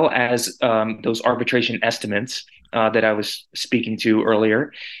 as well as those arbitration estimates that I was speaking to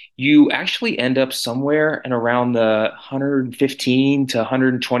earlier, you actually end up somewhere in around the 115 to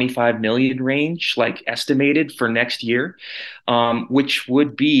 125 million range, like estimated for next year, which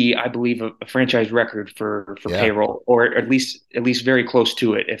would be, I believe, a franchise record for payroll, or at least very close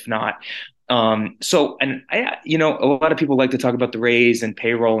to it, if not. And a lot of people like to talk about the Rays and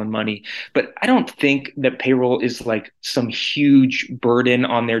payroll and money, but I don't think that payroll is like some huge burden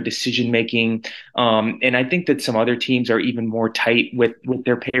on their decision making. And I think that some other teams are even more tight with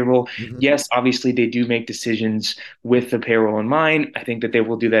their payroll. Mm-hmm. Yes, obviously they do make decisions with the payroll in mind. I think that they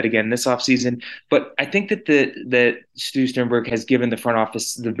will do that again this offseason. But I think that Stu Sternberg has given the front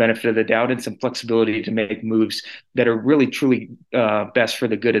office the benefit of the doubt and some flexibility to make moves that are really, truly best for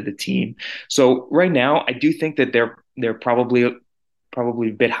the good of the team. So right now, I do think that they're probably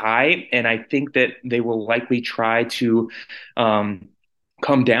a bit high, and I think that they will likely try to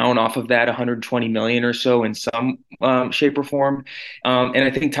come down off of that 120 million or so in some shape or form. And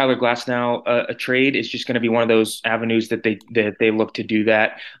I think Tyler Glasnow, a trade is just going to be one of those avenues that they look to do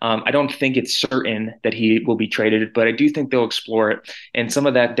that. I don't think it's certain that he will be traded, but I do think they'll explore it. And some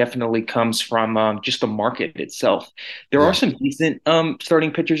of that definitely comes from just the market itself. There are some decent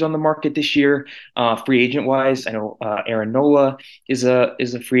starting pitchers on the market this year, free agent wise. I know Aaron Nola is a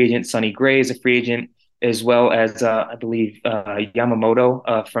free agent. Sonny Gray is a free agent, as well as I believe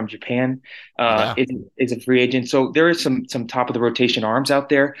Yamamoto from Japan is a free agent. So there is some top of the rotation arms out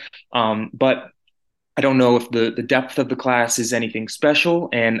there, but I don't know if the depth of the class is anything special.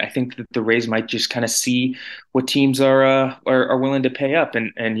 And I think that the Rays might just kind of see what teams are willing to pay up.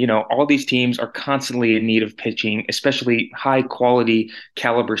 And all these teams are constantly in need of pitching, especially high quality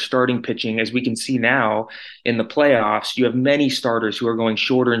caliber starting pitching. As we can see now in the playoffs, you have many starters who are going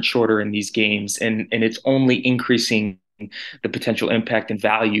shorter and shorter in these games, and it's only increasing the potential impact and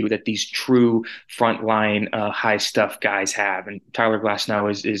value that these true frontline high stuff guys have. And Tyler Glasnow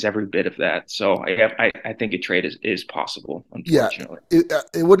is every bit of that. So I think a trade is possible, unfortunately. Yeah,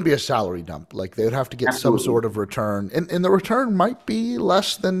 it wouldn't be a salary dump. Like, they would have to get some sort of return. And the return might be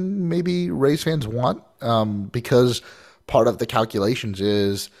less than maybe Rays fans want, because part of the calculations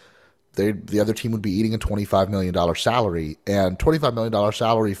is the other team would be eating a $25 million salary. And $25 million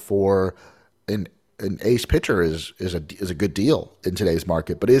salary for an ace pitcher is a good deal in today's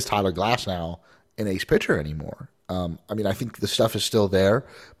market. But is Tyler Glasnow an ace pitcher anymore? I think the stuff is still there,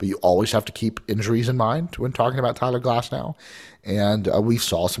 but you always have to keep injuries in mind when talking about Tyler Glasnow. And we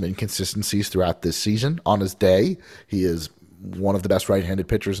saw some inconsistencies throughout this season. On his day, he is one of the best right-handed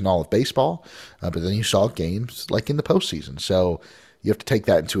pitchers in all of baseball. But then you saw games like in the postseason. So you have to take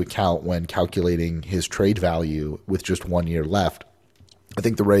that into account when calculating his trade value with just 1 year left. I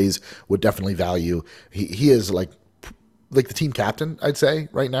think the Rays would definitely value. He is like the team captain, I'd say,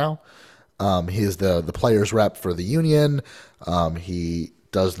 right now. He is the players rep for the union. He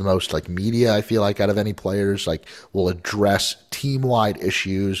does the most like media, I feel like, out of any players. Like, will address team-wide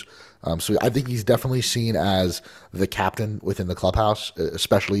issues. So I think he's definitely seen as the captain within the clubhouse,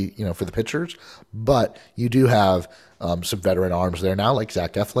 especially for the pitchers. But you do have some veteran arms there now, like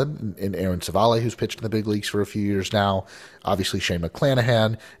Zach Eflin and Aaron Savale, who's pitched in the big leagues for a few years now. Obviously, Shane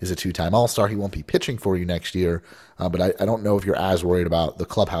McClanahan is a 2-time All-Star. He won't be pitching for you next year, but I don't know if you're as worried about the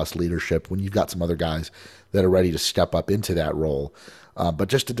clubhouse leadership when you've got some other guys that are ready to step up into that role. But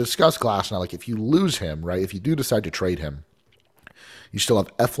just to discuss Glasnow, like, if you lose him, right, if you do decide to trade him, you still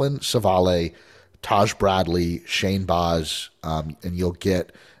have Eflin, Savale, Taj Bradley, Shane Baz, and you'll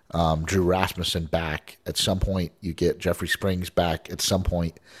get Drew Rasmussen back at some point. You get Jeffrey Springs back at some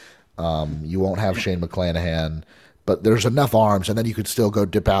point. You won't have Shane McClanahan, but there's enough arms, and then you could still go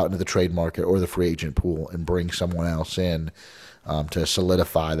dip out into the trade market or the free agent pool and bring someone else in. to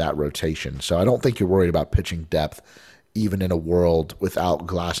solidify that rotation. So I don't think you're worried about pitching depth, even in a world without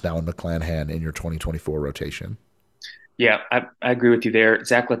Glasnow and McClanahan in your 2024 rotation. Yeah, I agree with you there.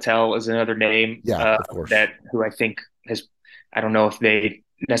 Zach Littell is another name of course. who I think I don't know if they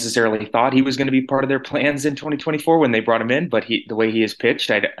necessarily thought he was going to be part of their plans in 2024 when they brought him in, but the way he has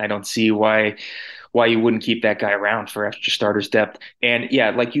pitched, I don't see why you wouldn't keep that guy around for extra starters depth. And yeah,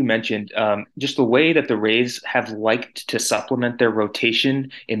 like you mentioned, just the way that the Rays have liked to supplement their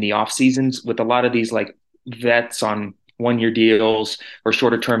rotation in the off seasons with a lot of these like vets on 1-year deals or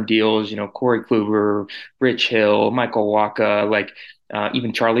shorter term deals, Corey Kluber, Rich Hill, Michael Wacha,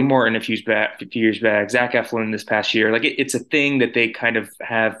 even Charlie Morton a few years back, Zach Eflin this past year. It's a thing that they kind of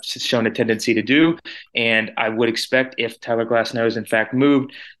have shown a tendency to do. And I would expect if Tyler Glasnow is in fact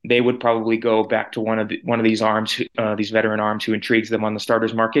moved, they would probably go back to one of these arms, these veteran arms who intrigues them on the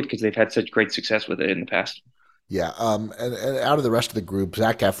starters market because they've had such great success with it in the past. Yeah, and out of the rest of the group,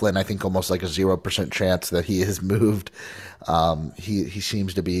 Zach Eflin, I think almost like a 0% chance that he is moved. He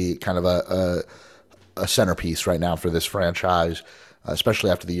seems to be kind of a centerpiece right now for this franchise, especially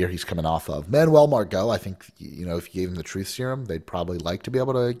after the year he's coming off of. Manuel Margot, I think, if you gave him the truth serum, they'd probably like to be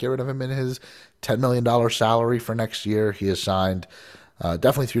able to get rid of him in his $10 million salary for next year. He is signed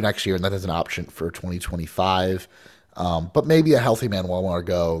definitely through next year, and that is an option for 2025. But maybe a healthy Manuel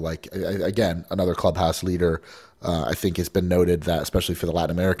Margot, again, another clubhouse leader. I think it's been noted that, especially for the Latin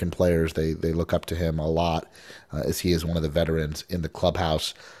American players, they look up to him a lot as he is one of the veterans in the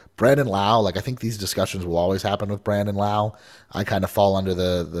clubhouse. Brandon Lau, I think these discussions will always happen with Brandon Lau. I kind of fall under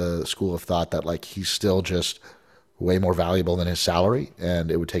the school of thought that he's still just way more valuable than his salary, and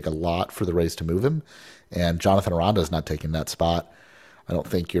it would take a lot for the Rays to move him. And Jonathan Aranda is not taking that spot. I don't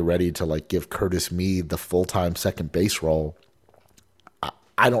think you're ready to give Curtis Mead the full-time second base role.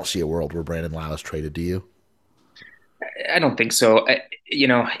 I don't see a world where Brandon Lau is traded. Do you? I don't think so.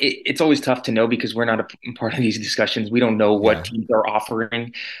 It's always tough to know because we're not a part of these discussions. We don't know what teams are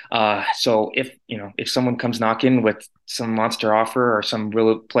offering. So if someone comes knocking with some monster offer or some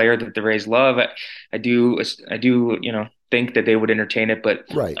real player that the Rays love, I do think that they would entertain it. But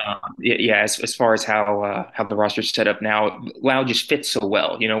right. As far as how the roster's set up now, Lau just fits so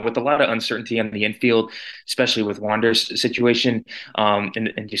well, with a lot of uncertainty on the infield, especially with Wander's situation,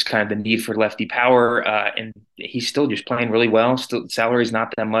 and just kind of the need for lefty power. And he's still just playing really well. Still, salary's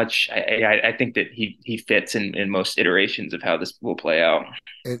not that much. I think that he fits in most iterations of how this will play out.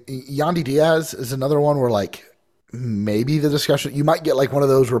 And Yandy Diaz is another one where maybe the discussion, you might get one of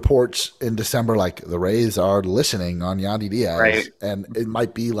those reports in December, the Rays are listening on Yandy Diaz, right. And it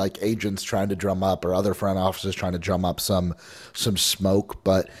might be agents trying to drum up or other front offices trying to drum up some smoke.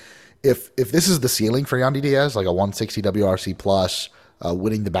 But if this is the ceiling for Yandy Diaz, a 160 WRC plus,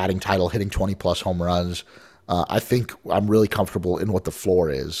 winning the batting title, hitting 20 plus home runs, I think I'm really comfortable in what the floor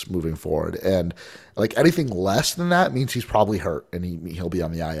is moving forward. And anything less than that means he's probably hurt and he'll be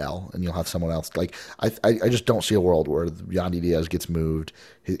on the IL and you'll have someone else. I just don't see a world where Yandy Diaz gets moved.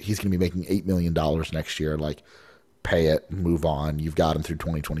 He's going to be making $8 million next year. Pay it, move on. You've got him through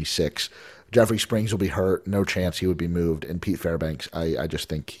 2026. Jeffrey Springs will be hurt. No chance he would be moved. And Pete Fairbanks, I just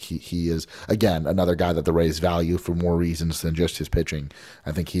think he is, again, another guy that the Rays value for more reasons than just his pitching.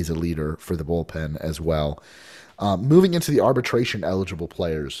 I think he's a leader for the bullpen as well. Moving into the arbitration-eligible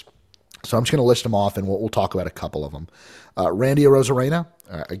players. So I'm just going to list them off, and we'll talk about a couple of them. Randy Arozarena,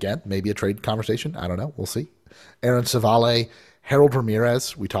 again, maybe a trade conversation. I don't know. We'll see. Aaron Savale, Harold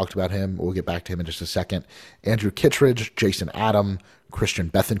Ramirez, we talked about him. We'll get back to him in just a second. Andrew Kittredge, Jason Adam, Christian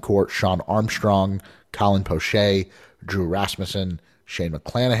Bethencourt, Sean Armstrong, Colin Poche, Drew Rasmussen, Shane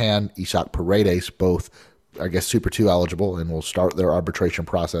McClanahan, Isaac Paredes, both, I guess, Super 2 eligible, and will start their arbitration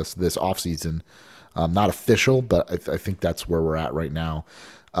process this offseason. Not official, but I think that's where we're at right now.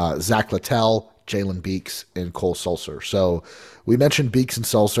 Zach Littell, Jalen Beeks, and Cole Sulser. So we mentioned Beeks and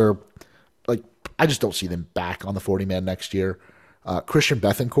Sulser. I just don't see them back on the 40-man next year. Christian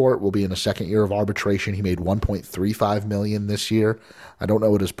Bethencourt will be in a second year of arbitration. He made $1.35 million this year. I don't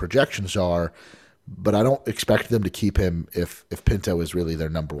know what his projections are, but I don't expect them to keep him if Pinto is really their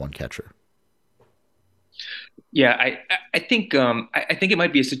number one catcher. Yeah, I think it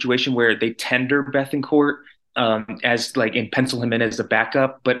might be a situation where they tender Bethencourt as and pencil him in as a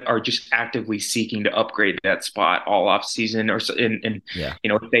backup, but are just actively seeking to upgrade that spot all off season,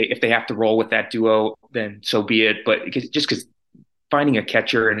 if they have to roll with that duo, then so be it. But because finding a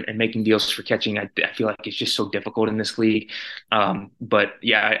catcher and making deals for catching, I feel like it's just so difficult in this league. But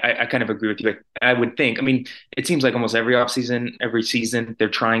yeah, I kind of agree with you. I would think, it seems like almost every offseason, every season, they're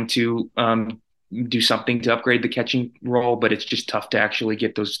trying to do something to upgrade the catching role, but it's just tough to actually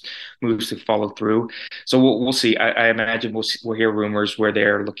get those moves to follow through. So we'll see. I imagine we'll hear rumors where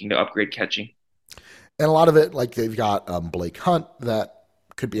they're looking to upgrade catching. And a lot of it, like they've got Blake Hunt that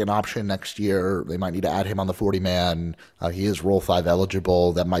could be an option next year. They might need to add him on the 40-man. He is Rule 5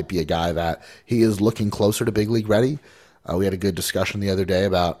 eligible. That might be a guy that he is looking closer to big league ready. We had a good discussion the other day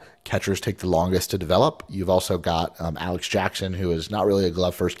about catchers take the longest to develop. You've also got Alex Jackson, who is not really a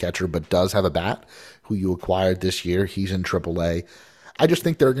glove-first catcher, but does have a bat, who you acquired this year. He's in AAA. I just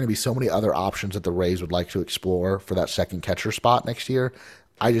think there are going to be so many other options that the Rays would like to explore for that second catcher spot next year.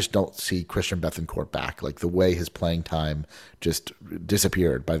 I just don't see Christian Bethancourt back. Like, the way his playing time just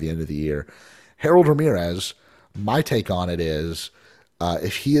disappeared by the end of the year. Harold Ramirez, my take on it is,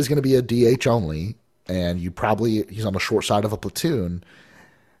 if he is going to be a DH only, and he's on the short side of a platoon,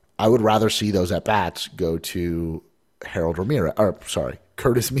 I would rather see those at-bats go to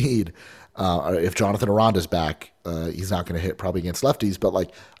Curtis Mead. If Jonathan Aranda's back, he's not going to hit probably against lefties.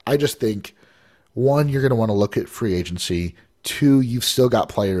 But, I just think, one, you're going to want to look at free agency. Two, you've still got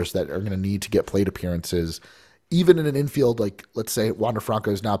players that are going to need to get plate appearances. Even in an infield, let's say Wander Franco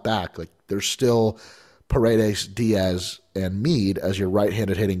is not back, there's still Paredes, Diaz, and Mead as your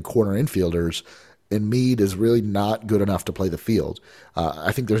right-handed hitting corner infielders, and Mead is really not good enough to play the field.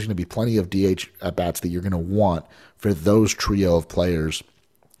 I think there's going to be plenty of DH at-bats that you're going to want for those trio of players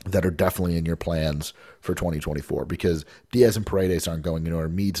that are definitely in your plans for 2024, because Diaz and Paredes aren't going anywhere.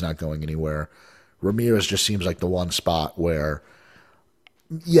 Mead's not going anywhere. Ramirez just seems like the one spot where,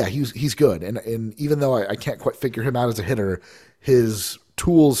 yeah, he's good. And even though I can't quite figure him out as a hitter, his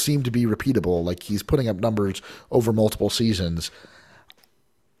tools seem to be repeatable. He's putting up numbers over multiple seasons.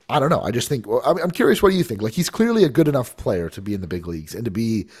 I don't know. I just think, I'm curious, what do you think? He's clearly a good enough player to be in the big leagues and to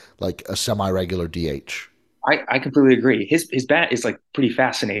be a semi-regular DH. I completely agree. His bat is pretty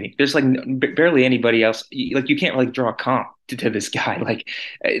fascinating. There's barely anybody else. You can't really draw a comp to this guy.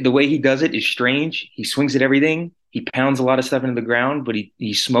 The way he does it is strange. He swings at everything. He pounds a lot of stuff into the ground, but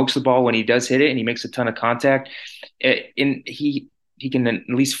he smokes the ball when he does hit it, and he makes a ton of contact. And he can at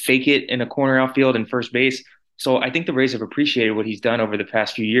least fake it in a corner outfield and first base. So I think the Rays have appreciated what he's done over the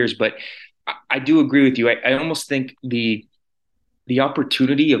past few years. But I do agree with you. I almost think the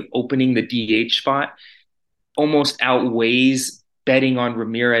opportunity of opening the DH spot almost outweighs betting on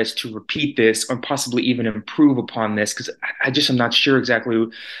Ramirez to repeat this or possibly even improve upon this, because I'm not sure exactly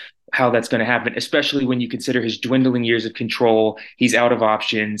how that's going to happen, especially when you consider his dwindling years of control. He's out of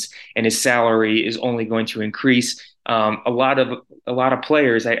options, and his salary is only going to increase. A lot of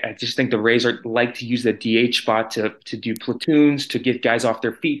players, I just think the Rays like to use the DH spot to do platoons, to get guys off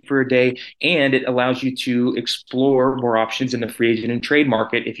their feet for a day, and it allows you to explore more options in the free agent and trade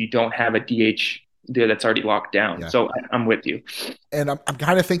market if you don't have a DH there that's already locked down. Yeah. So I'm with you. And I'm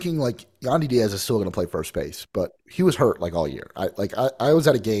kind of thinking Yandy Diaz is still going to play first base, but he was hurt all year. I was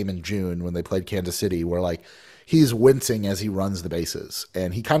at a game in June when they played Kansas City where he's wincing as he runs the bases,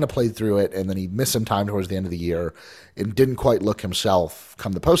 and he kind of played through it, and then he missed some time towards the end of the year and didn't quite look himself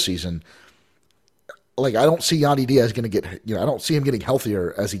come the postseason. I don't see Yandy Diaz going to get, I don't see him getting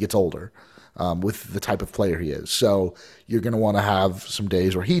healthier as he gets older. With the type of player he is. So you're going to want to have some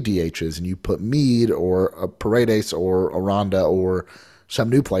days where he DHs and you put Mead or a Paredes or Aranda or some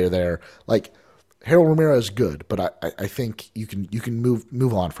new player there. Harold Ramirez is good, but I think you can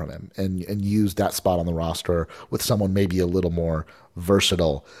move on from him and use that spot on the roster with someone maybe a little more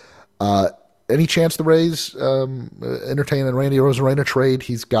versatile. Any chance the Rays entertain a Randy Arozarena trade?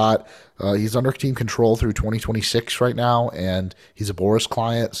 He's under team control through 2026 right now, and he's a Boris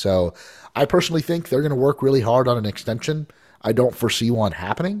client. So I personally think they're going to work really hard on an extension. I don't foresee one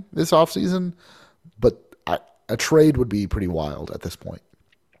happening this offseason, but a trade would be pretty wild at this point.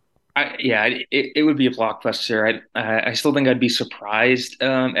 It would be a blockbuster. I still think I'd be surprised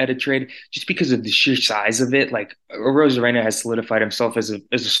at a trade just because of the sheer size of it. Arozarena has solidified himself as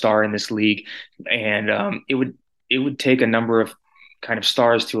a star in this league, and it would take a number of kind of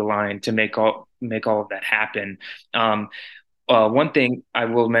stars to align to make all of that happen. One thing I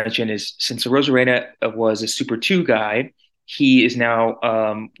will mention is, since Arozarena was a Super 2 guy, he is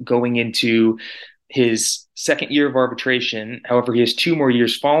now going into his second year of arbitration. However, he has 2 more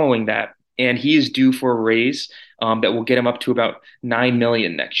years following that, and he is due for a raise that will get him up to about $9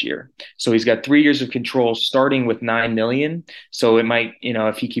 million next year. So he's got 3 years of control, starting with $9 million. So it might,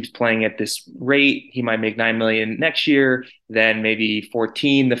 if he keeps playing at this rate, he might make $9 million next year, then maybe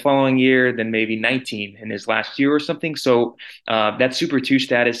 14 the following year, then maybe 19 in his last year or something. So that Super 2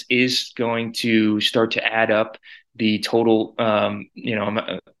 status is going to start to add up the total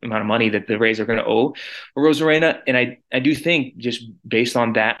amount of money that the Rays are going to owe Rosarena. And I do think, just based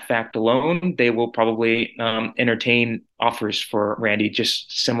on that fact alone, they will probably entertain offers for Randy,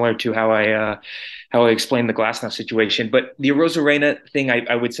 just similar to how I explained the Glasnow situation. But the Rosarena thing,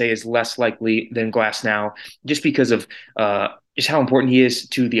 I would say, is less likely than Glasnow, just because of just how important he is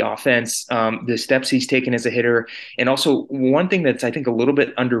to the offense, the steps he's taken as a hitter. And also, one thing that's, I think, a little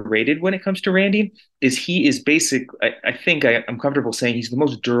bit underrated when it comes to Randy is he is I'm comfortable saying he's the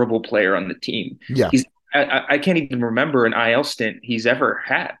most durable player on the team. Yeah. I can't even remember an IL stint he's ever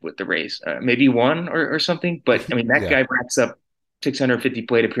had with the Rays, maybe one or something. But I mean, that guy racks up 650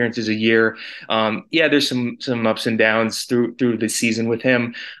 plate appearances a year. There's some ups and downs through the season with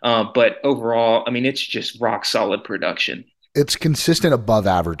him. But overall, I mean, it's just rock solid production. It's consistent above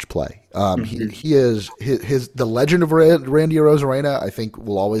average play. He is the legend of Randy Arozarena, I think,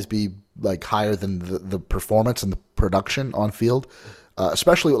 will always be like higher than the performance and the production on field.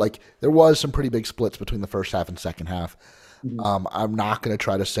 Especially like there was some pretty big splits between the first half and second half. I'm not going to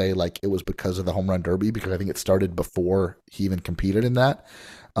try to say like it was because of the home run derby, because I think it started before he even competed in that.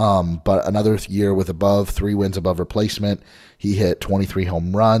 But another year with 3 wins above replacement. He hit 23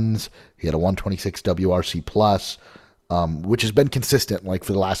 home runs. He had a 126 WRC plus. Which has been consistent like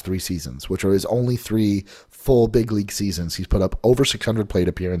for the last 3 seasons, which are his only 3 full big league seasons. He's put up over 600 plate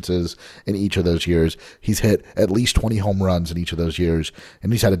appearances in each of those years. He's hit at least 20 home runs in each of those years,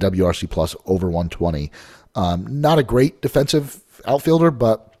 and he's had a WRC plus over 120. Not a great defensive outfielder,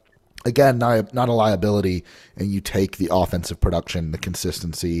 but again, not a liability, and you take the offensive production, the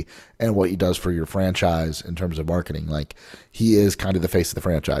consistency, and what he does for your franchise in terms of marketing. Like, he is kind of the face of the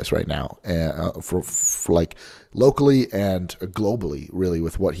franchise right now, for like locally and globally, really,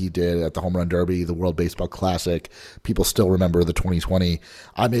 with what he did at the Home Run Derby, the World Baseball Classic. People still remember the 2020.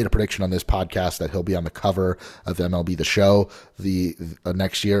 I made a prediction on this podcast that he'll be on the cover of MLB The Show the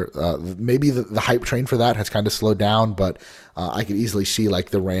next year. Maybe the hype train for that has kind of slowed down, but I could easily see like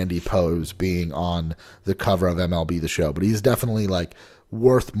the Randy pose being on the cover of MLB The Show. But he's definitely like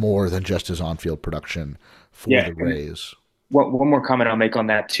worth more than just his on-field production for the Rays. One more comment I'll make on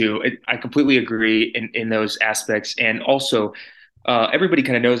that too. I completely agree in those aspects. And also, everybody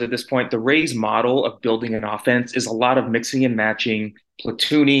kind of knows at this point, the Rays model of building an offense is a lot of mixing and matching,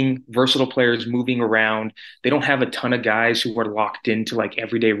 platooning, versatile players moving around. They don't have a ton of guys who are locked into like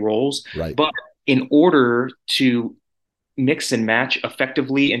everyday roles. Right. But in order to mix and match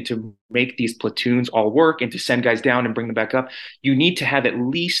effectively and to make these platoons all work and to send guys down and bring them back up, you need to have at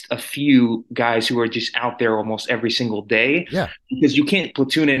least a few guys who are just out there almost every single day. Yeah. Because you can't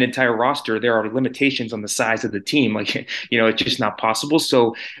platoon an entire roster. There are limitations on the size of the team. Like, it's just not possible.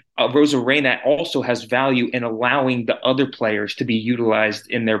 So Rosarena also has value in allowing the other players to be utilized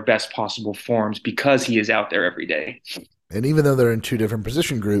in their best possible forms because he is out there every day. And even though they're in 2 different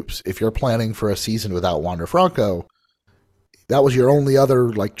position groups, if you're planning for a season without Wander Franco, that was your only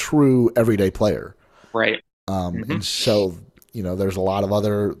other like true everyday player. Right. And so, there's a lot of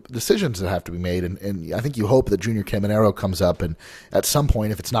other decisions that have to be made. And I think you hope that Junior Caminero comes up and at some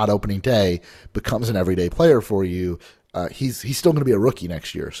point, if it's not opening day, becomes an everyday player for you. He's still going to be a rookie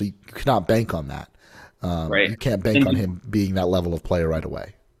next year. So you cannot bank on that. Right. You can't bank on him being that level of player right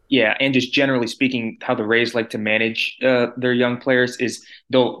away. Yeah, and just generally speaking, how the Rays like to manage their young players is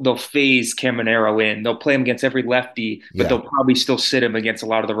they'll phase Caminero in. They'll play him against every lefty, but they'll probably still sit him against a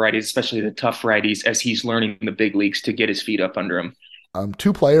lot of the righties, especially the tough righties, as he's learning the big leagues to get his feet up under him.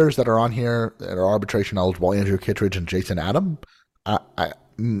 2 players that are on here that are arbitration eligible: Andrew Kittredge and Jason Adam.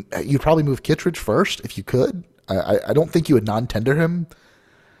 You'd probably move Kittredge first if you could. I don't think you would non-tender him.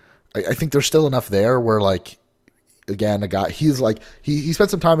 I think there's still enough there where like. Again, a guy, he's like, he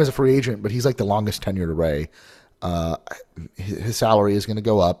spent some time as a free agent, but he's like the longest tenured Ray. His salary is going to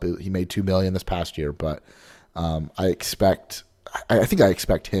go up. He made $2 million this past year, but I think I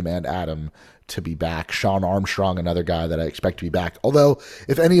expect him and Adam to be back. Sean Armstrong, another guy that I expect to be back. Although,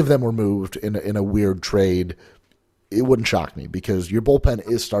 if any of them were moved in a weird trade, it wouldn't shock me because your bullpen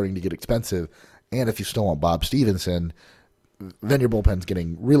is starting to get expensive. And if you still want Bob Stevenson, then your bullpen's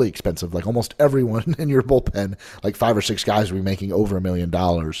getting really expensive. Like almost everyone in your bullpen, like 5 or 6 guys will be making over $1 million.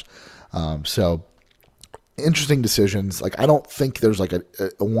 So interesting decisions. Like I don't think there's like a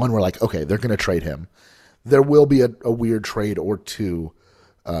one where like, okay, they're going to trade him. There will be a weird trade or two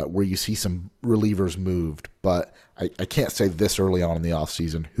where you see some relievers moved, but I can't say this early on in the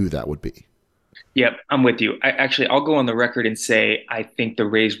offseason who that would be. Yep, I'm with you. I'll go on the record and say I think the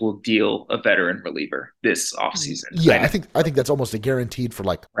Rays will deal a veteran reliever this offseason. Yeah, I think that's almost a guaranteed for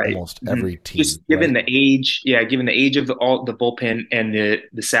like almost every team. Just given the age, given the age of the bullpen and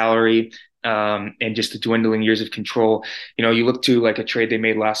the salary, and just the dwindling years of control. You look to like a trade they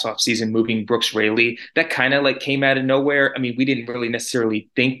made last offseason, moving Brooks Raley. That kind of like came out of nowhere. I mean, we didn't really necessarily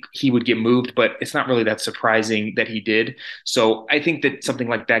think he would get moved, but it's not really that surprising that he did. So I think that something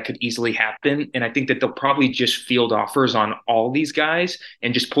like that could easily happen. And I think that they'll probably just field offers on all these guys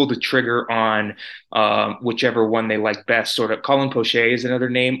and just pull the trigger on whichever one they like best. Sort of Colin Poche is another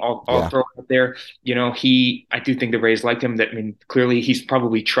name I'll throw out there. I do think the Rays liked him. I mean, clearly he's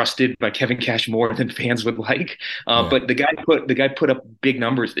probably trusted by Kevin Cash more than fans would like. But the guy put up big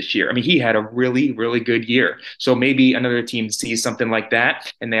numbers this year. I mean, he had a really, really good year. So maybe another team sees something like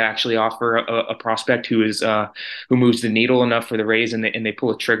that and they actually offer a prospect who moves the needle enough for the Rays, and they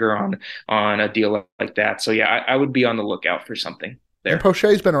pull a trigger on a deal like that. So yeah, I would be on the lookout for something there. And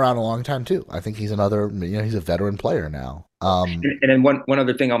Poche's been around a long time too. I think he's another, he's a veteran player now. And then one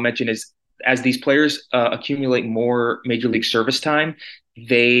other thing I'll mention is, as these players accumulate more major league service time,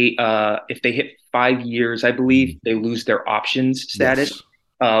 they if they hit 5 years, I believe, they lose their options status,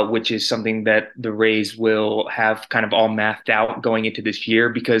 which is something that the Rays will have kind of all mathed out going into this year.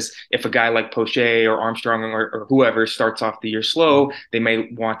 Because if a guy like Poche or Armstrong or whoever starts off the year slow, they may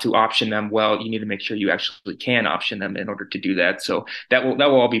want to option them. Well, you need to make sure you actually can option them in order to do that. So that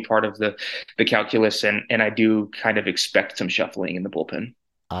will all be part of the calculus, and I do kind of expect some shuffling in the bullpen.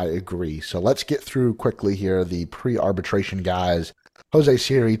 I agree. So let's get through quickly here the pre-arbitration guys: Jose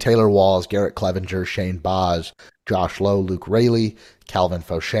Siri, Taylor Walls, Garrett Clevenger, Shane Baz, Josh Lowe, Luke Raley, Calvin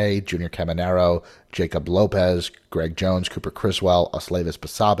Fauché, Junior Caminero, Jacob Lopez, Greg Jones, Cooper Criswell, Oslevis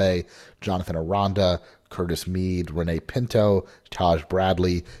Basabe, Jonathan Aranda, Curtis Mead, Renee Pinto, Taj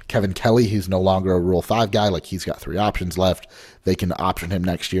Bradley, Kevin Kelly, who's no longer a Rule 5 guy. Like, he's got 3 options left. They can option him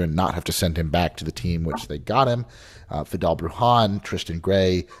next year and not have to send him back to the team which they got him. Vidal Brujan, Tristan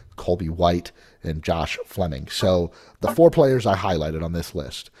Gray, Colby White, and Josh Fleming. So the 4 players I highlighted on this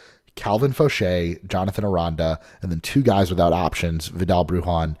list: Calvin Fauché, Jonathan Aranda, and then 2 guys without options, Vidal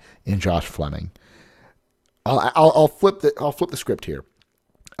Brujan and Josh Fleming. I'll flip the script here.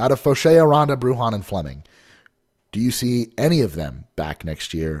 Out of Fauché, Aranda, Brujan, and Fleming, do you see any of them back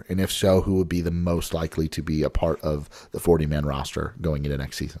next year? And if so, who would be the most likely to be a part of the 40-man roster going into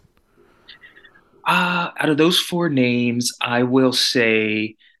next season? Out of those 4 names, I will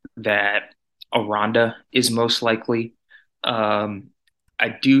say that Aranda is most likely.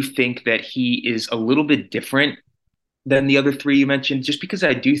 I do think that he is a little bit different than the other 3 you mentioned, just because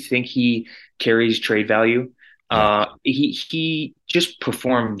I do think he carries trade value. He just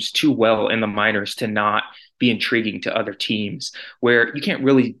performs too well in the minors to not be intriguing to other teams, where you can't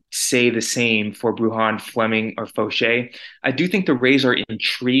really say the same for Brujan, Fleming, or Fauché. I do think the Rays are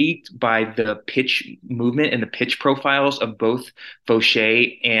intrigued by the pitch movement and the pitch profiles of both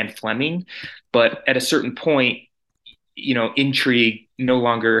Fauché and Fleming, but at a certain point, intrigue no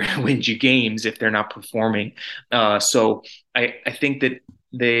longer wins you games if they're not performing. So I think that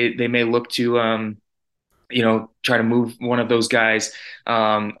they may look to try to move one of those guys,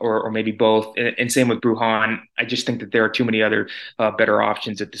 or maybe both. And same with Brujan. I just think that there are too many other better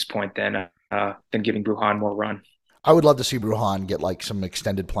options at this point than giving Brujan more run. I would love to see Brujan get like some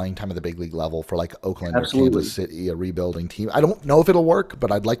extended playing time at the big league level for like Oakland or Kansas City, a rebuilding team. I don't know if it'll work,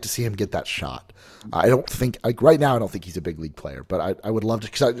 but I'd like to see him get that shot. I don't think, like right now, I don't think he's a big league player, but I would love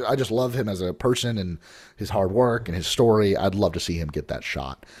to, because I just love him as a person and his hard work and his story. I'd love to see him get that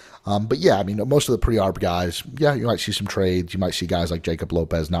shot. But yeah, I mean, most of the pre-arb guys, you might see some trades. You might see guys like Jacob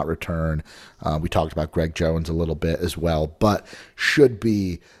Lopez not return. We talked about Greg Jones a little bit as well, but should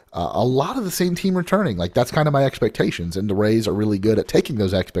be a lot of the same team returning. Like, that's kind of my expectations, and the Rays are really good at taking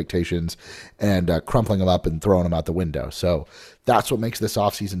those expectations and crumpling them up and throwing them out the window. So that's what makes this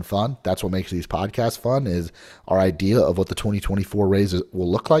offseason fun. That's what makes these podcasts fun, is our idea of what the 2024 Rays will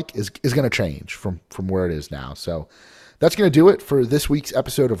look like is going to change from where it is now. So that's going to do it for this week's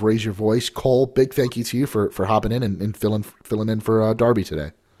episode of Raise Your Voice. Cole, big thank you to you for hopping in and filling in for Darby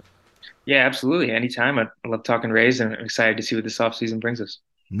today. Yeah, absolutely. Anytime. I love talking Rays, and I'm excited to see what this offseason brings us.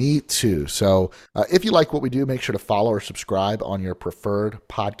 Me too. So if you like what we do, make sure to follow or subscribe on your preferred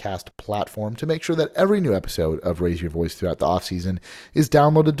podcast platform to make sure that every new episode of Raise Your Voice throughout the offseason is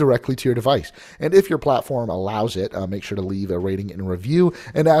downloaded directly to your device. And if your platform allows it, make sure to leave a rating and a review.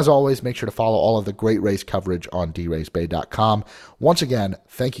 And as always, make sure to follow all of the great Rays coverage on draysbay.com. Once again,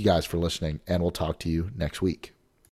 thank you guys for listening, and we'll talk to you next week.